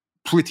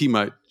pretty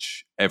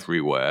much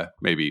everywhere.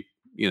 Maybe,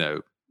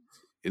 in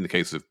the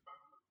case of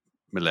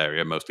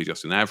malaria, mostly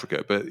just in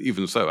Africa, but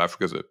even so,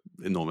 Africa's an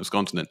enormous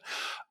continent.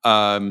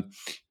 I'm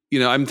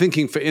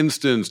thinking, for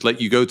instance,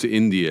 like you go to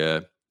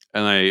India,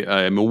 and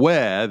I am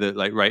aware that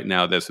like right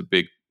now there's a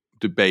big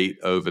debate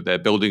over there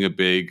building a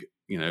big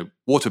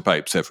water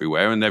pipes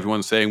everywhere, and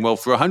everyone's saying, well,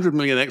 for $100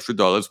 million extra,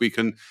 we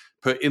can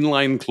put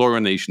inline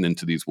chlorination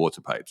into these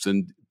water pipes.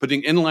 And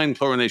putting inline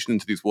chlorination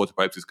into these water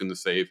pipes is going to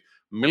save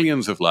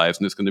millions of lives.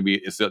 And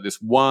it's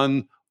this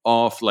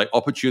one-off like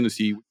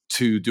opportunity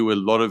to do a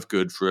lot of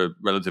good for a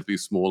relatively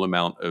small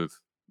amount of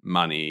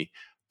money.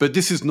 But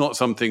this is not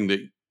something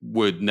that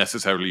would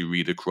necessarily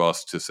read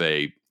across to,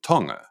 say,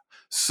 Tonga.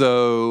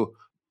 So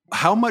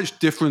how much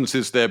difference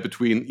is there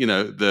between,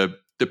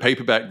 the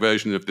paperback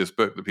version of this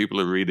book that people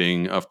are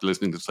reading after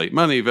listening to Slate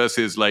Money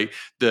versus like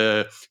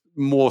the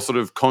more sort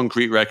of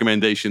concrete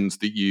recommendations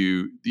that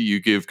you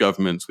give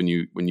governments when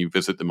you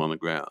visit them on the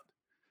ground?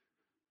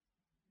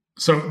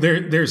 So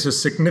there's a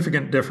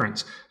significant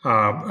difference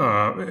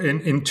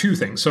in two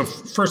things. So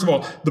first of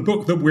all, the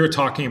book that we're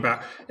talking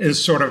about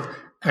is sort of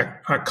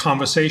a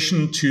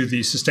conversation to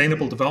the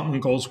Sustainable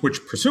Development Goals,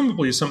 which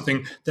presumably is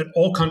something that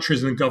all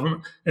countries in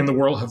the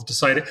world have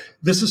decided.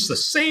 This is the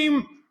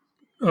same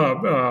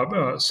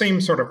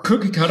sort of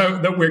cookie cutter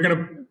that we're going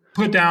to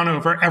put down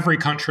over every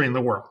country in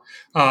the world.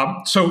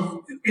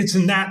 So it's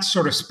in that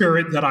sort of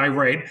spirit that I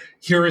write,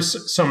 here are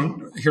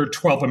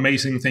 12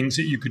 amazing things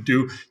that you could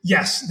do.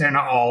 Yes, they're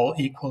not all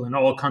equal in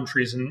all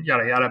countries and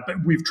yada, yada,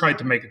 but we've tried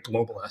to make a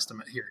global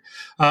estimate here,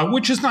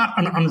 which is not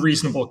an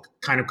unreasonable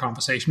kind of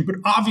conversation. But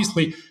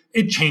obviously,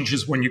 it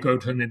changes when you go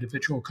to an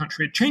individual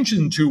country. It changes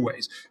in two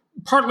ways.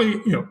 Partly,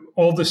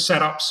 all the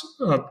setups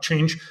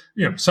change.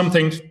 Some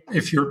things,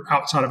 if you're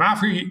outside of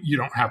Africa, you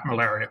don't have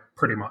malaria,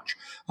 pretty much,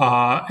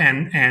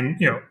 and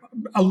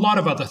a lot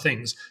of other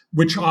things,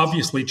 which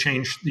obviously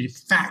change the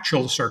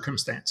factual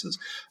circumstances.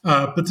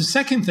 But the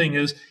second thing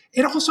is,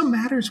 it also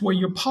matters where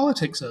your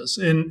politics is.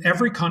 In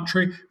every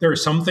country, there are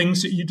some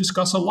things that you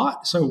discuss a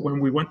lot. So when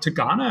we went to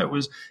Ghana, it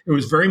was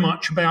very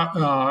much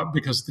about,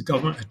 because the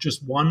government had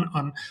just won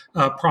on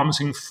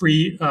promising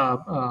free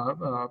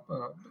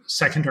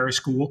secondary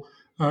school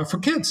for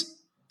kids.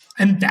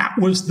 And that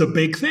was the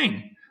big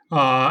thing.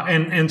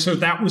 And so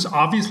that was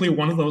obviously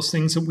one of those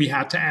things that we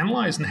had to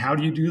analyze. And how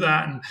do you do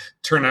that? And it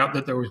turned out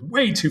that there was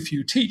way too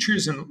few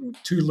teachers and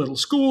too little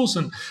schools.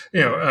 And,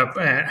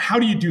 how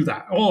do you do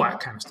that? All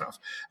that kind of stuff.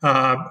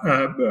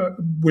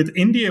 With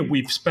India,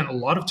 we've spent a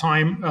lot of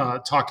time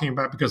talking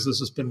about, because this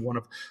has been one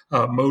of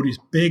Modi's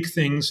big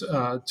things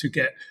to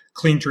get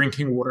clean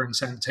drinking water and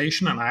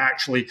sanitation. And I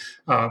actually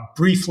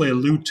briefly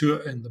allude to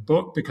it in the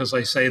book, because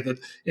I say that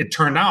it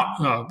turned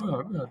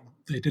out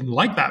they didn't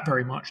like that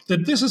very much,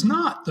 that this is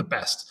not the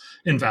best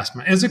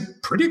investment. It's a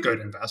pretty good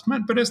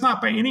investment, but it's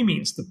not by any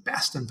means the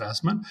best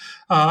investment.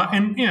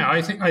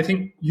 I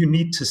think you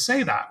need to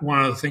say that. One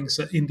of the things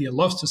that India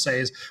loves to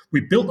say is, we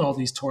built all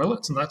these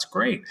toilets and that's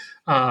great.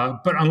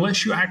 But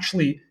unless you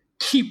actually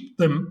keep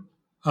them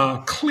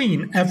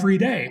clean every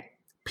day,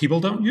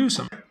 people don't use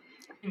them.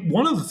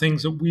 One of the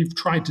things that we've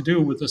tried to do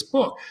with this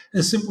book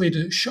is simply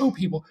to show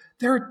people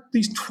there are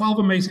these 12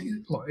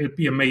 amazing, look, it'd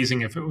be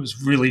amazing if it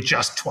was really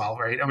just 12,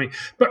 right? I mean,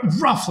 but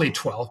roughly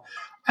 12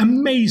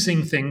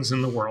 amazing things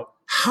in the world.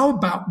 How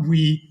about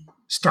we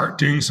start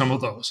doing some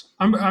of those?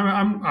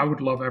 I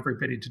would love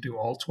everybody to do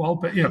all 12,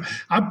 but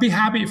I'd be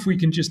happy if we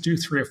can just do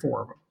 3 or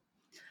 4 of them.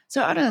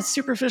 So on a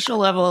superficial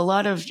level, a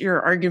lot of your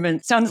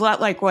argument sounds a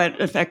lot like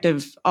what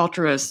effective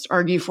altruists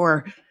argue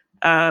for.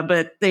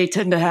 But they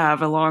tend to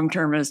have a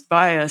long-termist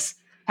bias.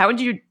 How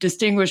would you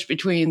distinguish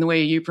between the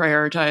way you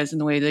prioritize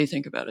and the way they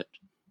think about it?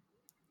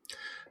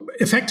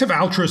 Effective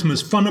altruism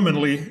is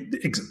fundamentally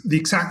the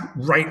exact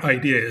right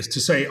idea, is to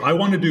say, I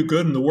want to do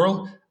good in the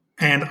world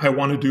and I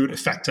want to do it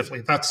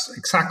effectively. That's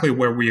exactly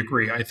where we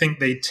agree. I think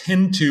they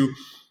tend to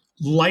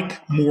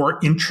like more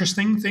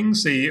interesting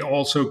things. They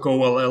also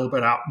go a little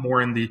bit out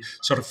more in the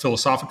sort of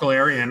philosophical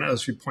area. And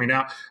as you point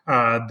out,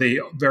 they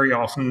very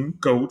often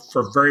go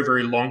for very,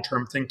 very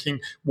long-term thinking.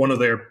 One of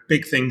their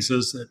big things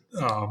is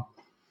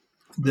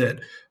that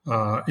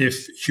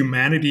if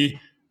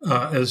humanity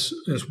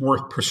is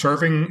worth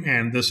preserving,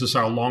 and this is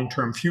our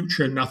long-term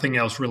future, nothing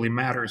else really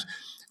matters.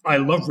 I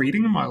love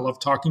reading them. I love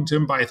talking to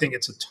them, but I think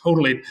it's a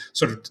totally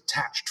sort of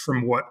detached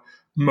from what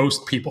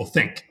most people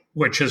think,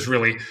 which is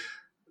really,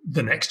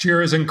 the next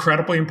year is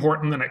incredibly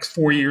important. The next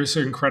 4 years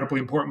are incredibly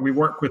important. We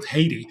work with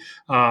Haiti,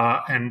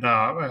 and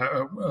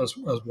as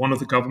one of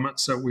the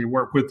governments that we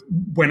work with,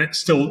 when it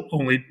still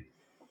only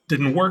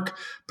didn't work,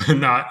 but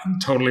not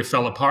totally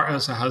fell apart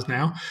as it has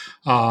now.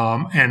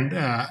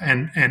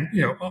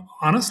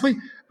 Honestly,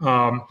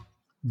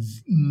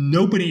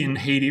 nobody in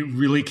Haiti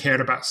really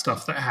cared about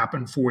stuff that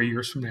happened 4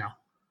 years from now.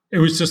 It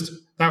was just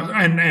that,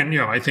 and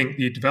I think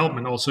the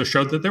development also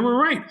showed that they were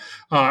right.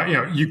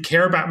 You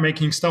care about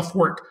making stuff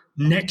work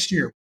next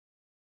year.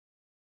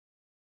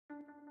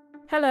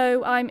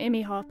 Hello, I'm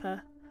Imi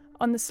Harper.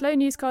 On the Slow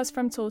Newscast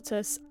from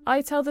Tortoise,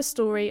 I tell the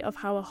story of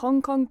how a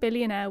Hong Kong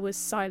billionaire was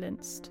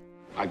silenced.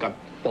 I got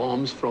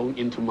bombs thrown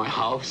into my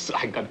house.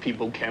 I got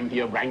people came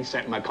here,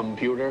 ransacked my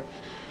computer,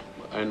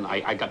 and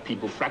I got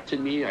people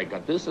threatening me. I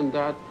got this and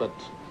that, but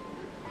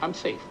I'm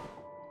safe.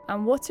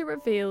 And what it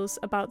reveals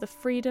about the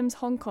freedoms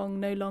Hong Kong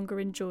no longer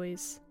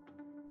enjoys.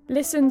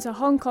 Listen to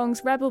Hong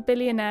Kong's Rebel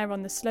Billionaire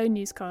on the Slow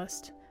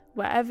Newscast,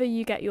 wherever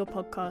you get your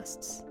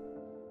podcasts.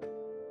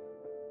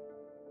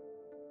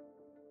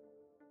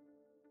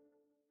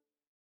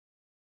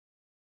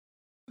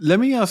 Let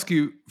me ask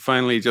you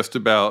finally just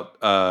about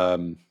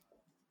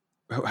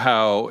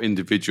how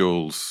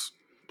individuals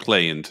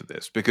play into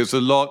this, because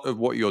a lot of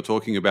what you're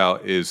talking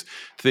about is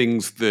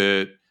things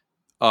that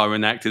are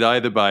enacted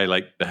either by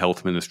like the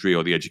health ministry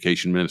or the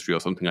education ministry or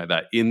something like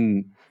that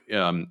in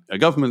a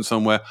government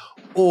somewhere,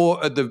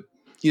 or at the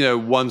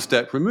one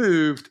step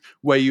removed,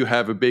 where you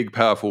have a big,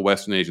 powerful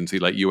Western agency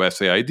like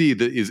USAID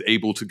that is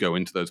able to go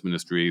into those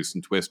ministries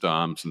and twist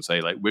arms and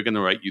say, like, we're going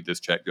to write you this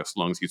check just as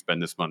long as you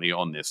spend this money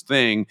on this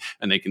thing,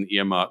 and they can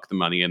earmark the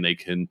money and they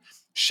can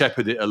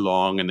shepherd it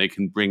along and they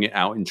can bring it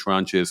out in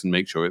tranches and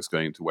make sure it's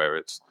going to where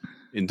it's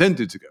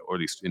intended to go, or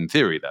at least in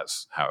theory,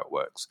 that's how it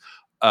works.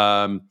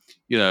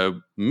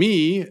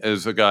 Me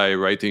as a guy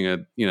writing a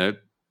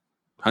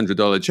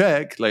 $100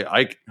 check, like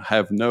I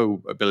have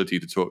no ability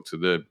to talk to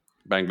the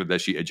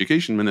Bangladeshi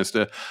education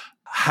minister.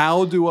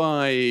 How do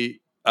I?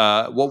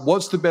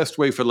 What's the best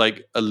way for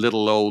like a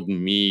little old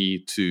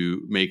me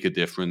to make a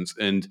difference?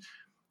 And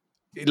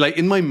like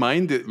in my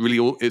mind,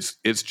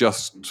 it's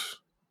just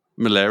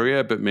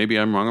malaria, but maybe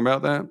I'm wrong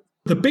about that.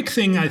 The big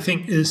thing, I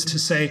think, is to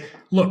say,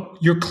 look,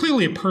 you're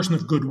clearly a person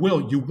of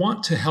goodwill. You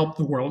want to help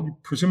the world. You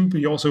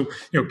presumably also,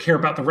 care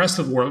about the rest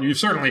of the world. You've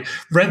certainly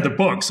read the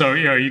book, so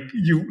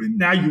you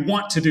now you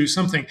want to do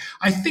something.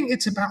 I think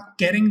it's about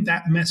getting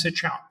that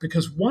message out,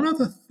 because one of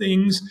the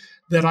things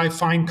that I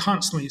find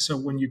constantly, so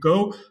when you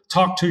go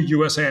talk to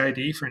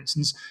USAID, for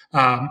instance,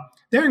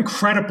 they're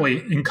incredibly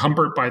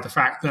encumbered by the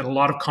fact that a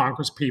lot of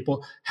Congress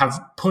people have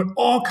put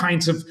all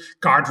kinds of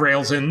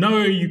guardrails in.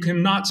 No, you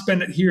cannot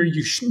spend it here.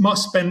 You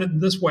must spend it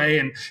this way.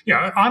 And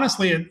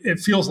honestly, it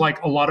feels like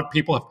a lot of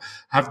people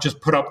have just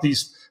put up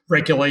these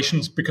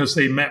regulations because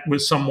they met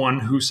with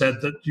someone who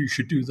said that you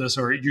should do this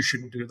or you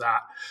shouldn't do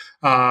that.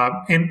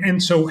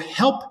 And so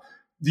help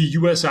the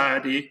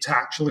USAID to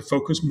actually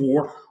focus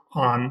more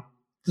on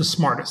the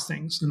smartest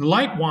things. And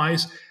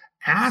likewise,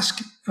 ask,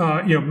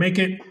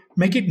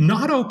 make it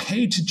not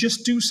okay to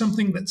just do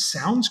something that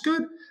sounds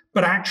good,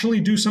 but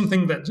actually do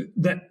something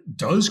that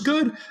does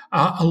good.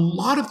 A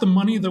lot of the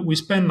money that we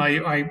spend,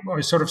 I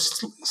sort of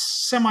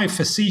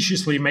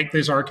semi-facetiously make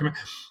this argument.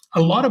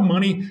 A lot of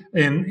money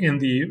in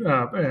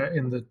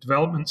the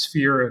development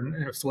sphere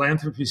and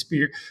philanthropy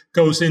sphere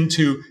goes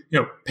into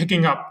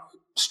picking up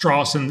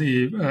straws in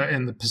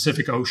the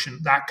Pacific Ocean,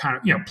 that kind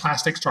of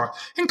plastic straws,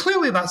 and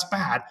clearly that's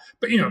bad.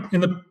 But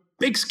in the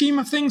big scheme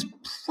of things,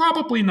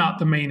 probably not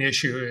the main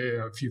issue.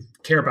 If you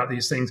care about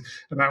these things,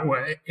 about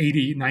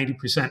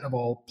 80-90% of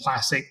all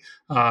plastic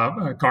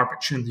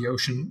garbage in the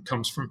ocean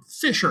comes from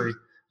fishery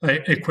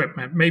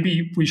equipment.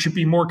 Maybe we should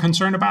be more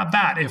concerned about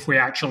that if we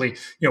actually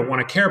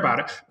want to care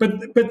about it. But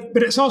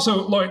it's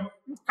also like,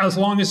 as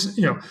long as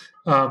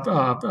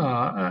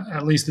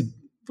at least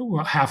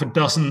half a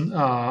dozen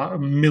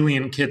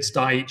million kids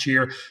die each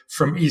year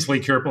from easily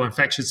curable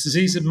infectious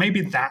diseases, maybe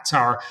that's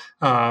our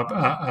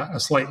a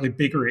slightly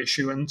bigger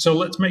issue. And so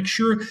let's make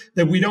sure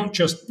that we don't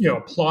just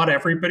applaud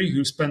everybody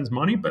who spends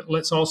money, but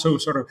let's also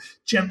sort of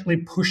gently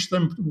push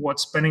them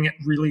towards spending it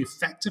really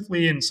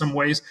effectively in some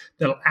ways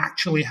that'll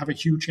actually have a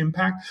huge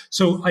impact.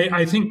 So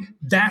I think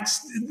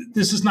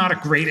this is not a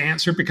great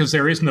answer, because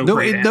there is no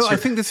great answer. No, I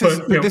think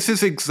this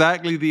is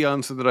exactly the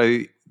answer that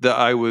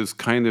I was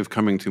kind of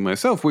coming to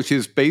myself, which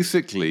is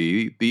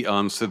basically the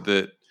answer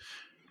that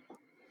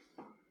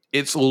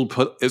it's all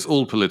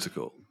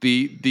political.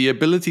 The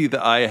ability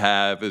that I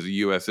have as a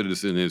U.S.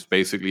 citizen is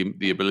basically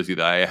the ability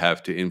that I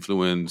have to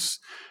influence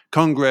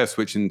Congress,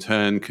 which in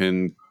turn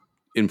can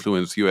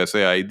influence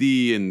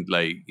USAID and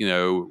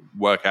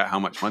work out how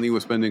much money we're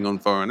spending on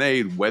foreign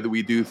aid, whether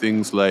we do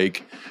things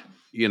like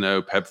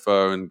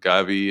PEPFAR and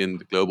Gavi and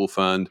the Global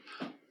Fund.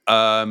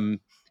 And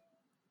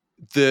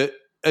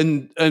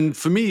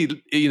for me,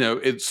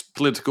 it's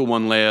political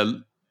one layer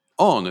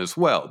on as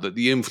well, that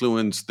the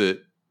influence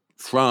that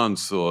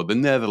France or the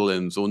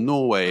Netherlands or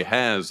Norway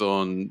has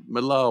on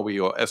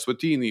Malawi or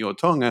Eswatini or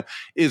Tonga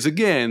is,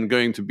 again,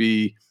 going to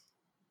be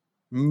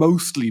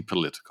mostly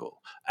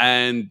political.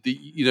 And,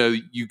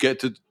 you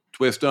get to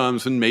twist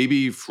arms, and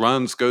maybe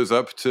France goes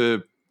up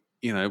to,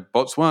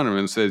 Botswana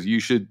and says, you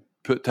should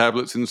put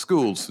tablets in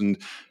schools, and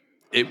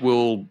it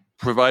will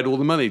provide all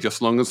the money, just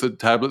as long as the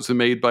tablets are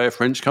made by a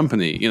French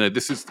company.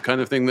 This is the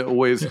kind of thing that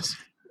always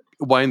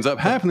winds up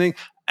happening.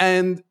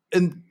 And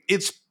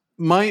it's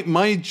my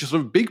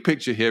sort of big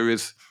picture here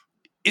is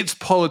it's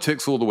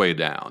politics all the way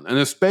down. And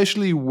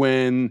especially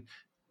when,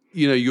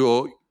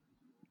 you're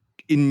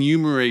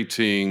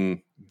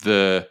enumerating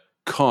the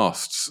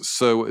costs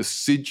so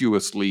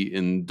assiduously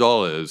in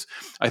dollars,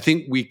 I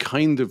think we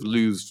kind of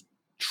lose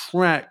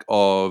track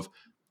of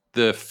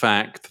the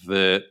fact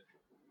that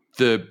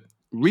the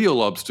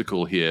real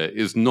obstacle here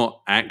is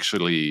not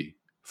actually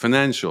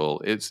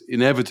financial, it's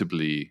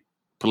inevitably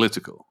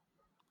political,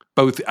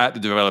 both at the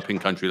developing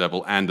country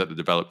level and at the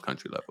developed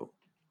country level.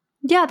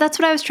 Yeah, that's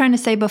what I was trying to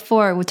say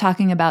before with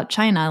talking about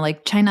China.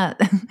 Like, China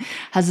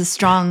has a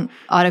strong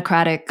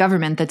autocratic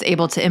government that's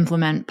able to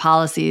implement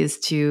policies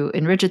to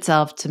enrich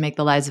itself, to make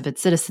the lives of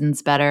its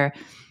citizens better.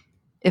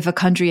 If a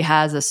country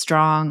has a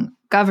strong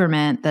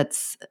government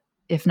that's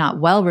if not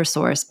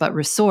well-resourced, but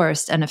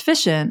resourced and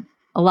efficient,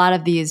 a lot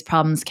of these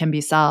problems can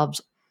be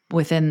solved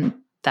within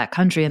that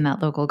country and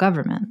that local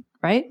government,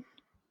 right?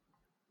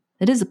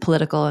 It is a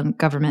political and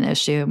government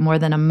issue more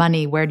than a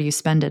money, where do you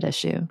spend it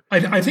issue.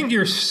 I think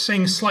you're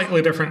saying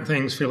slightly different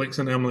things, Felix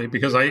and Emily,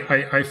 because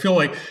I feel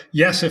like,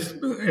 yes, if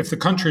the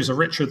countries are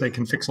richer, they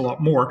can fix a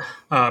lot more.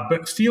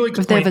 But Felix,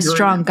 if they have a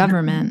strong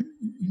government.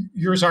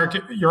 Your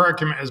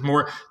argument is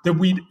more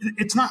that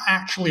it's not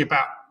actually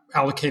about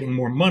allocating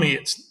more money,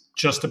 it's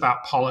just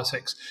about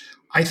politics.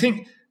 I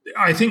think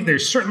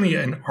there's certainly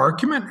an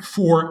argument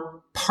for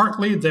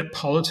partly that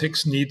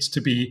politics needs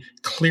to be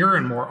clear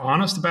and more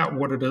honest about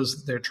what it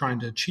is they're trying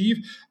to achieve.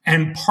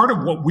 And part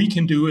of what we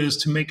can do is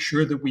to make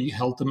sure that we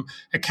hold them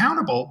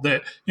accountable.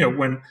 That,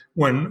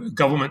 when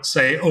governments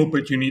say, oh,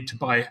 but you need to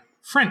buy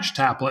French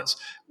tablets,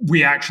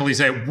 we actually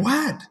say,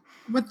 what?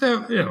 What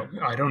the,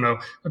 I don't know.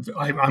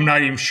 I'm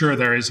not even sure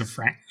there is a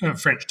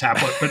French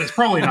tablet, but it's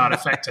probably not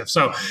effective.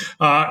 So,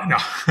 no,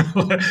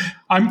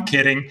 I'm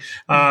kidding.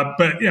 But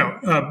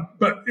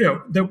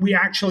that we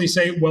actually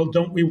say, well,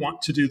 don't we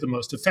want to do the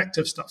most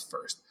effective stuff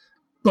first?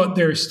 But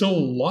there's still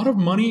a lot of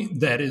money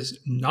that is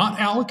not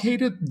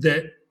allocated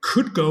that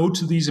could go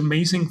to these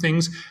amazing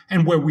things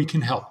and where we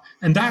can help.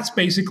 And that's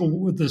basically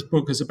what this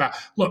book is about.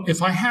 Look,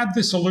 if I had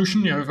the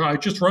solution, if I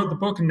just wrote the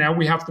book and now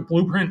we have the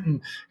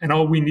blueprint and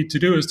all we need to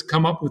do is to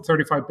come up with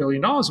 $35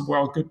 billion and we're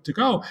all good to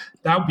go,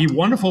 that would be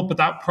wonderful, but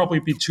that would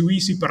probably be too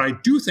easy. But I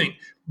do think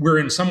we're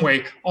in some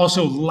way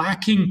also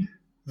lacking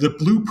the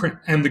blueprint.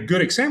 And the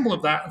good example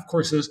of that, of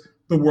course, is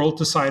the world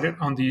decided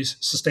on these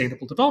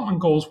sustainable development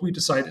goals. We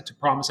decided to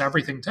promise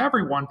everything to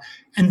everyone.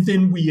 And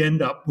then we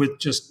end up with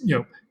just,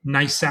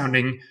 nice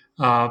sounding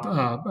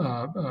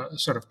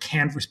sort of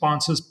canned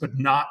responses, but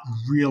not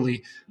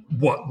really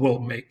what will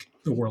make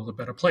the world a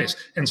better place.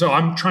 And so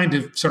I'm trying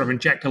to sort of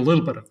inject a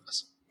little bit of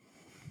this.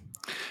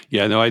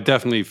 Yeah, no, I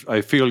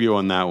feel you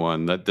on that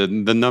one, that the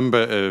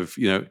number of,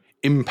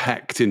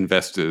 impact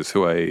investors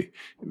who I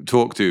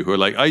talk to who are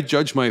like, I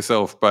judge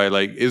myself by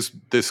is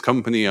this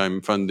company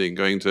I'm funding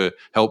going to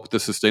help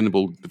the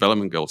sustainable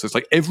development goals? It's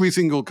like every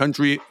single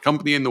company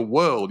in the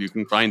world you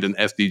can find an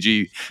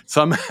SDG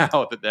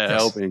somehow that they're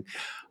helping.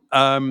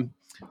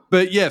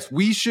 But yes,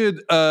 we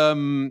should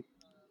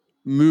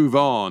move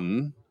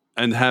on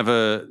and have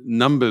a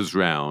numbers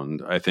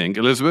round, I think.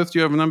 Elizabeth, do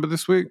you have a number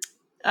this week?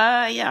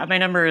 Yeah, my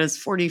number is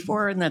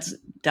 44, and that's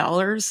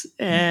dollars.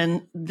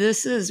 And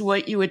this is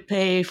what you would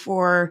pay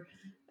for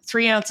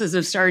 3 ounces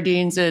of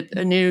sardines at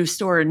a new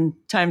store in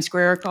Times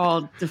Square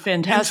called The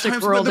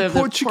Fantastic World of the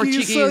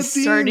Portuguese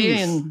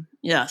Sardine.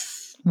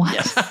 Yes. What?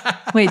 Yes.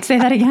 Wait, say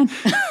that again.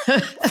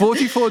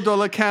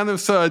 $44 can of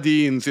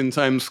sardines in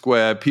Times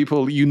Square.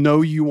 People,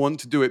 you want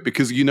to do it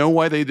because you know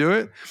why they do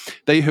it?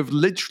 They have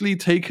literally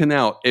taken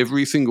out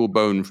every single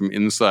bone from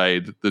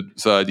inside the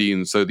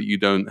sardines so that you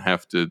don't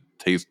have to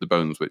taste the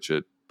bones, which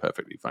are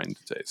perfectly fine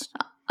to taste.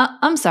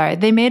 I'm sorry.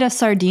 They made a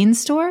sardine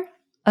store?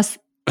 A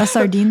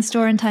sardine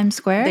store in Times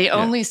Square? They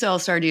only sell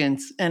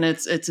sardines, and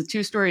it's a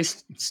 2-story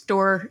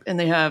store, and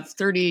they have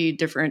 30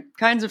 different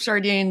kinds of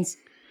sardines.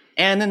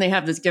 And then they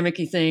have this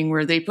gimmicky thing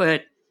where they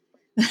put...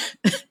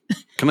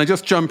 Can I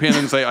just jump in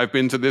and say I've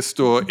been to this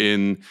store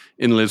in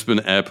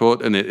Lisbon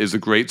Airport, and it is a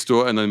great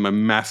store, and I'm a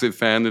massive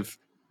fan of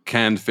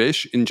canned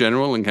fish in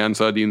general and canned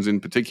sardines in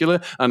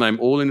particular, and I'm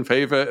all in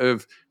favor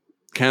of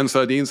canned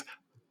sardines.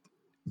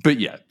 But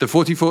yeah, the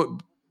 44...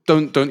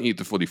 Don't eat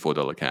the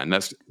 $44 can.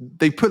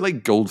 They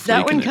put gold flake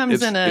in it. That one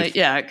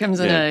comes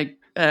in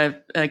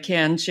a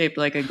can shaped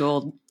like a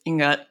gold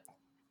ingot.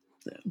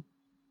 So.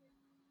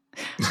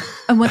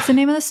 And what's the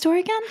name of the store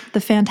again? The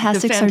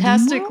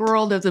Fantastic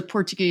World of the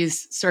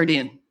Portuguese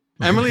Sardine.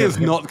 Emily is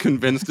not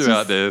convinced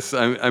about this.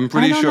 I'm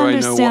pretty sure I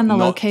know what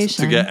not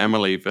to get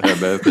Emily for her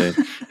birthday.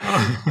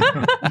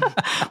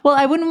 Well,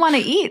 I wouldn't want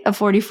to eat a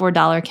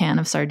 $44 can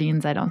of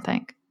sardines, I don't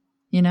think.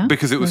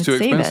 Because it was too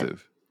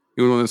expensive.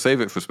 You would want to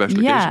save it for special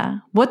occasion. Yeah.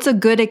 What's a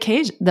good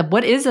occasion?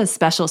 What is a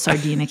special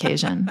sardine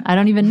occasion? I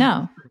don't even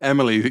know.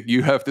 Emily,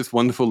 you have this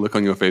wonderful look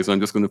on your face. I'm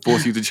just going to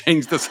force you to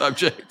change the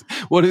subject.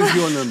 What is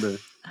your number?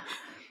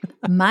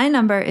 My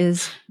number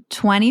is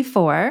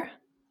 24,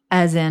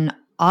 as in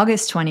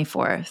August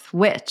 24th,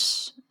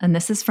 which, and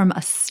this is from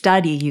a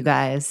study, you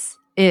guys,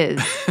 is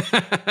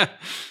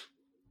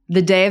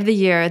the day of the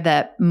year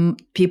that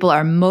people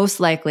are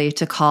most likely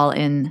to call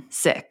in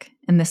sick.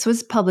 And this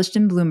was published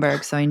in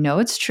Bloomberg, so I know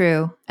it's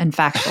true and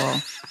factual.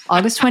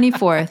 August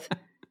 24th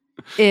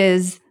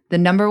is the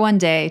number one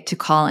day to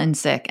call in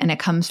sick. And it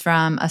comes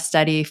from a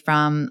study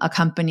from a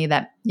company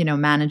that,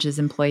 manages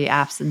employee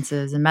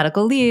absences and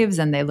medical leaves.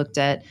 And they looked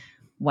at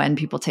when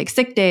people take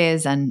sick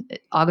days, and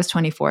August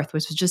 24th,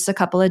 which was just a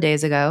couple of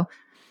days ago.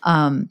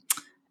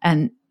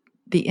 And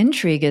the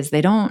intrigue is they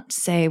don't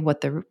say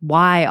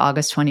why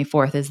August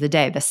 24th is the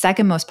day. The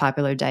second most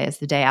popular day is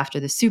the day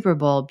after the Super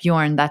Bowl.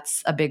 Bjorn,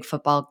 that's a big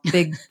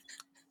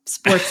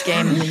sports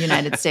game in the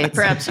United States.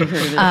 Perhaps you've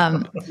heard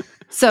of it.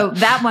 So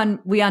that one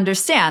we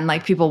understand,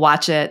 like people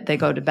watch it, they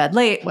go to bed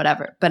late,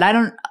 whatever. But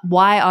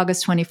why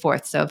August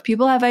 24th? So if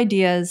people have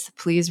ideas,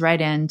 please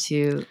write in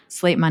to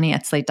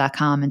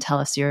slatemoney@slate.com and tell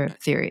us your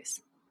theories.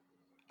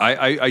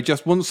 I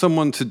just want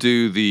someone to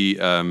do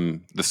the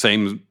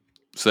same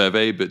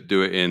survey, but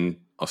do it in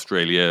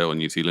Australia or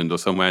New Zealand or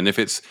somewhere. And if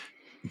it's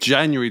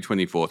January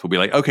 24th, we'll be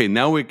like, okay,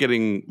 now we're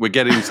getting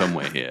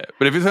somewhere here.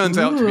 But if it turns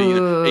out to be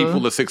April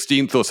the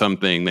 16th or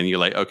something, then you're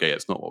like, okay,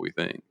 it's not what we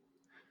think.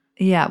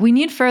 Yeah, we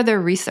need further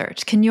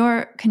research. Can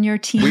your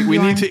team? We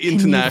need to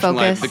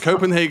internationalize the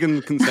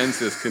Copenhagen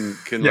consensus.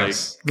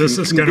 Yes, this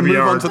is going to be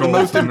our goal the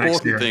most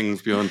important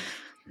things, Bjorn.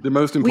 The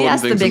most important we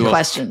ask things. The big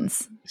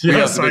questions.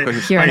 Yes,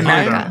 here in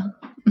America.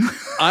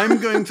 I'm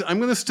going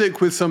to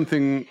stick with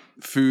something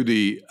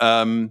foodie.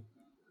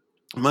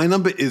 My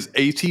number is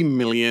 80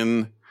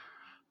 million,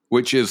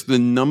 which is the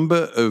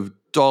number of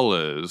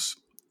dollars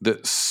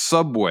that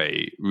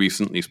Subway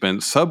recently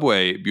spent.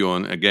 Subway,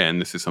 Bjorn, again,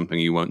 this is something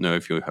you won't know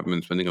if you haven't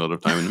been spending a lot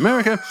of time in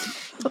America,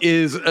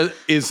 is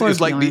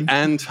like the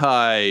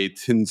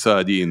anti-tin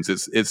sardines.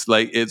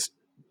 It's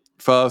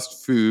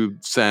fast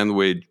food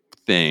sandwich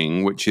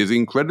thing, which is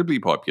incredibly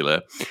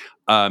popular.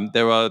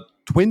 There are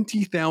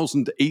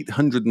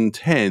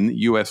 20,810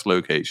 US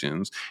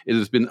locations. It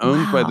has been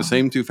owned by the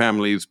same two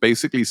families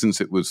basically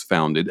since it was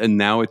founded, and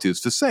now it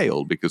is for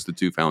sale because the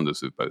two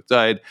founders have both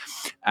died,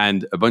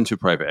 and a bunch of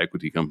private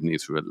equity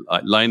companies who are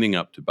lining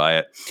up to buy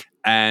it.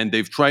 And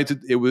they've tried to,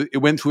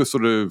 it went through a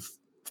sort of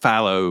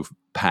fallow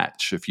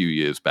patch a few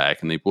years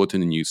back, and they brought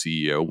in a new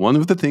CEO. One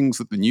of the things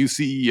that the new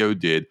CEO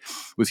did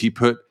was he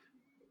put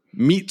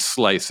meat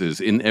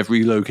slices in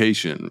every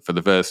location for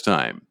the first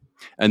time.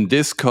 And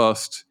this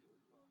cost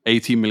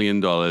 $80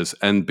 million.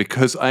 And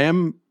because I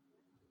am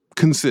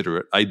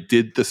considerate, I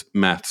did the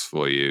maths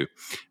for you.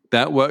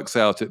 That works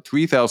out at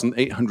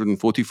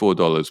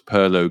 $3,844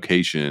 per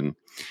location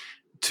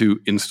to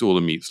install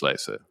a meat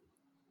slicer.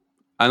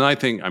 And I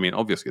think,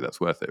 obviously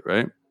that's worth it,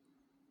 right?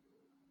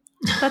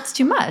 That's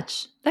too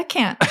much. It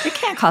can't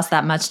cost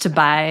that much to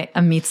buy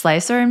a meat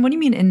slicer. And what do you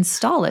mean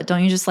install it?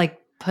 Don't you just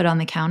put it on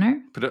the counter?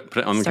 Put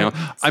it on the counter.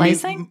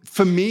 Slicing?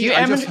 For me,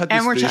 I just had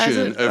this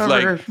vision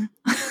of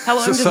how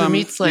long does a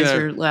meat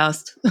slicer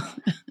last?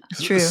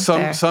 True.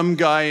 Some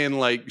guy in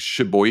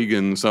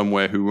Sheboygan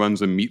somewhere who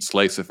runs a meat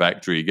slicer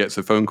factory gets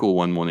a phone call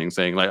one morning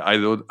saying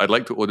I'd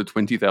like to order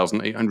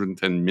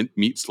 20,810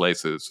 meat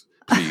slicers,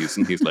 please.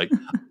 And he's like,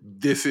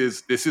 this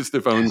is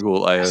the phone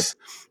call I have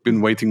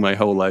been waiting my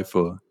whole life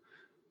for.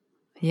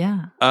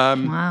 Yeah.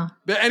 Wow.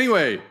 But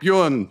anyway,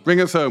 Bjorn, bring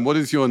us home. What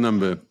is your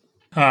number?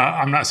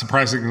 I'm not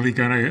surprisingly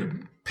going to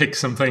pick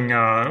something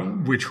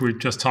which we've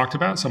just talked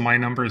about. So my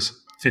number is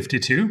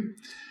 52.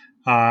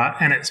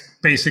 And it's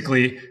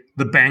basically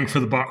the bang for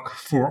the buck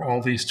for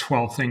all these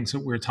 12 things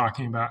that we're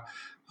talking about.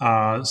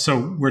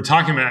 So we're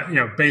talking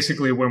about,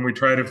 basically when we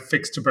try to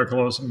fix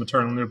tuberculosis,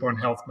 maternal newborn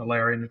health,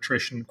 malaria,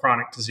 nutrition,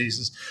 chronic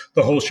diseases,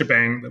 the whole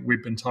shebang that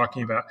we've been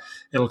talking about,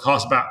 it'll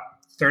cost about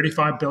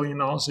 $35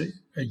 billion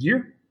a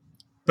year,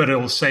 but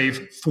it'll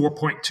save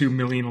 4.2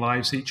 million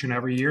lives each and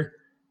every year.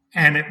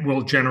 And it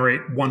will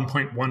generate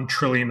 $1.1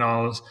 trillion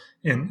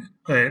in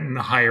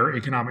higher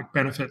economic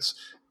benefits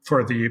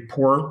for the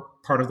poor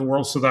part of the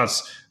world. So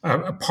that's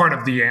a part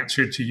of the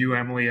answer to you,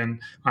 Emily, and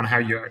on how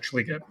you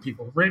actually get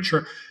people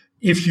richer.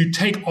 If you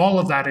take all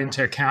of that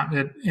into account,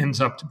 it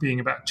ends up to being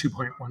about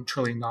 $2.1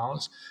 trillion.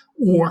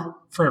 Or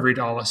for every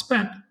dollar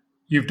spent,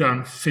 you've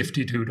done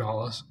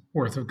 $52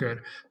 worth of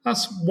good.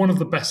 That's one of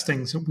the best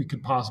things that we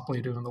could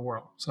possibly do in the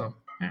world. So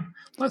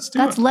let's do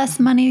it. That's less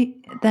money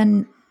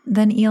than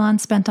Elon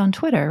spent on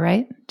Twitter,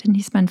 right? Didn't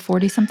he spend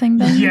 40-something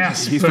billion?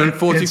 Yes. He spent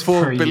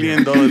 $44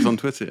 billion on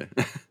Twitter.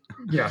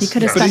 Yes. He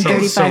could have spent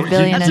 $35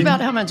 billion. That's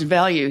about how much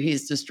value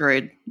he's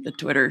destroyed at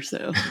Twitter.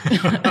 So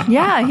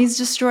yeah, he's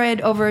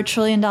destroyed over $1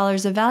 trillion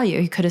of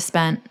value he could have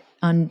spent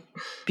on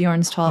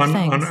Bjorn's 12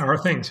 things. On our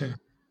thing, too.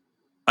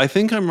 I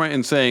think I'm right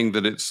in saying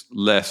that it's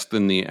less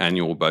than the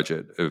annual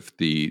budget of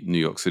the New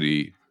York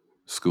City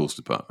Schools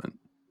Department.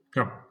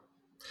 Yeah.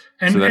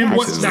 And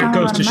what that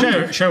goes to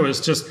show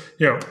is just,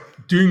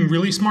 doing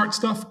really smart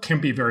stuff can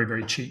be very,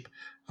 very cheap.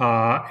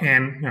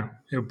 And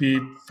it'll be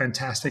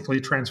fantastically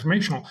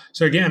transformational.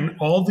 So again,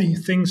 all the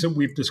things that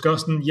we've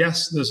discussed, and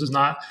yes, this is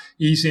not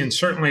easy, and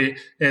certainly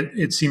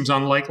it seems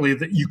unlikely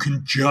that you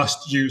can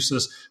just use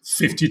this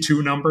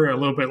 52 number, a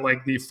little bit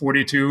like the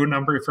 42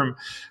 number from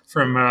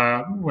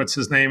what's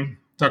his name?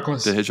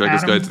 Douglas The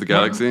Hitchhiker's Guide to the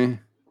Galaxy.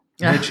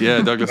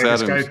 Yeah, Douglas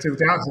Adams. Guide to the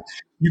Galaxy.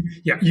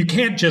 You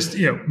can't just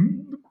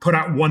put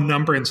out one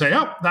number and say,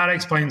 oh, that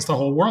explains the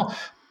whole world.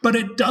 But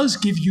it does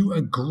give you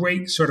a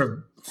great sort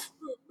of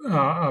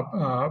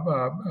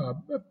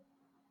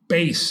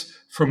base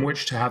from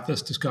which to have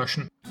this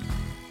discussion.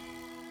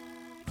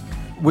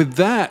 With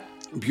that,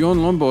 Bjorn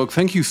Lomborg,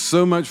 thank you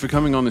so much for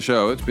coming on the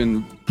show. It's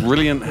been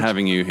brilliant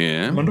having you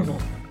here. Wonderful.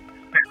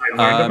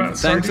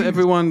 Thanks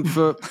everyone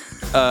for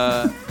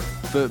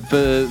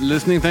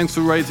listening. Thanks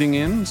for writing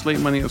in,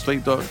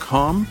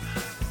 slatemoney@slate.com.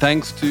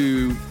 Thanks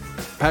to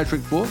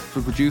Patrick Fort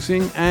for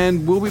producing,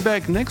 and we'll be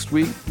back next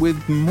week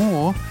with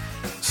more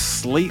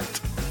Slate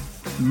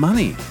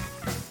money.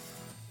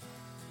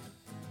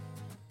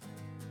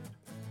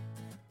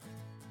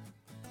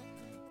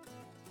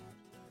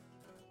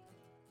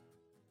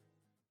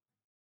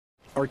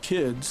 Our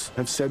kids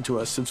have said to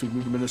us since we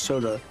moved to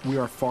Minnesota, we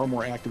are far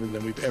more active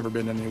than we've ever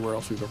been anywhere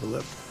else we've ever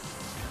lived.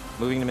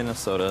 Moving to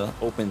Minnesota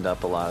opened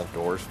up a lot of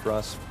doors for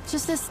us.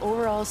 Just this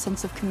overall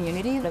sense of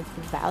community, of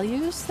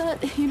values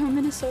that,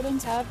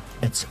 Minnesotans have.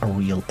 It's a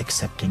real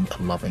accepting,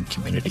 loving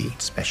community,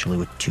 especially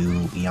with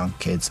 2 young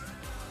kids.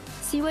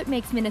 See what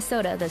makes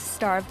Minnesota the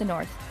star of the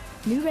North.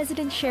 New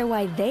residents share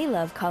why they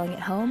love calling it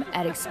home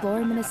at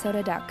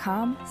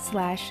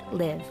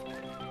exploreminnesota.com/live.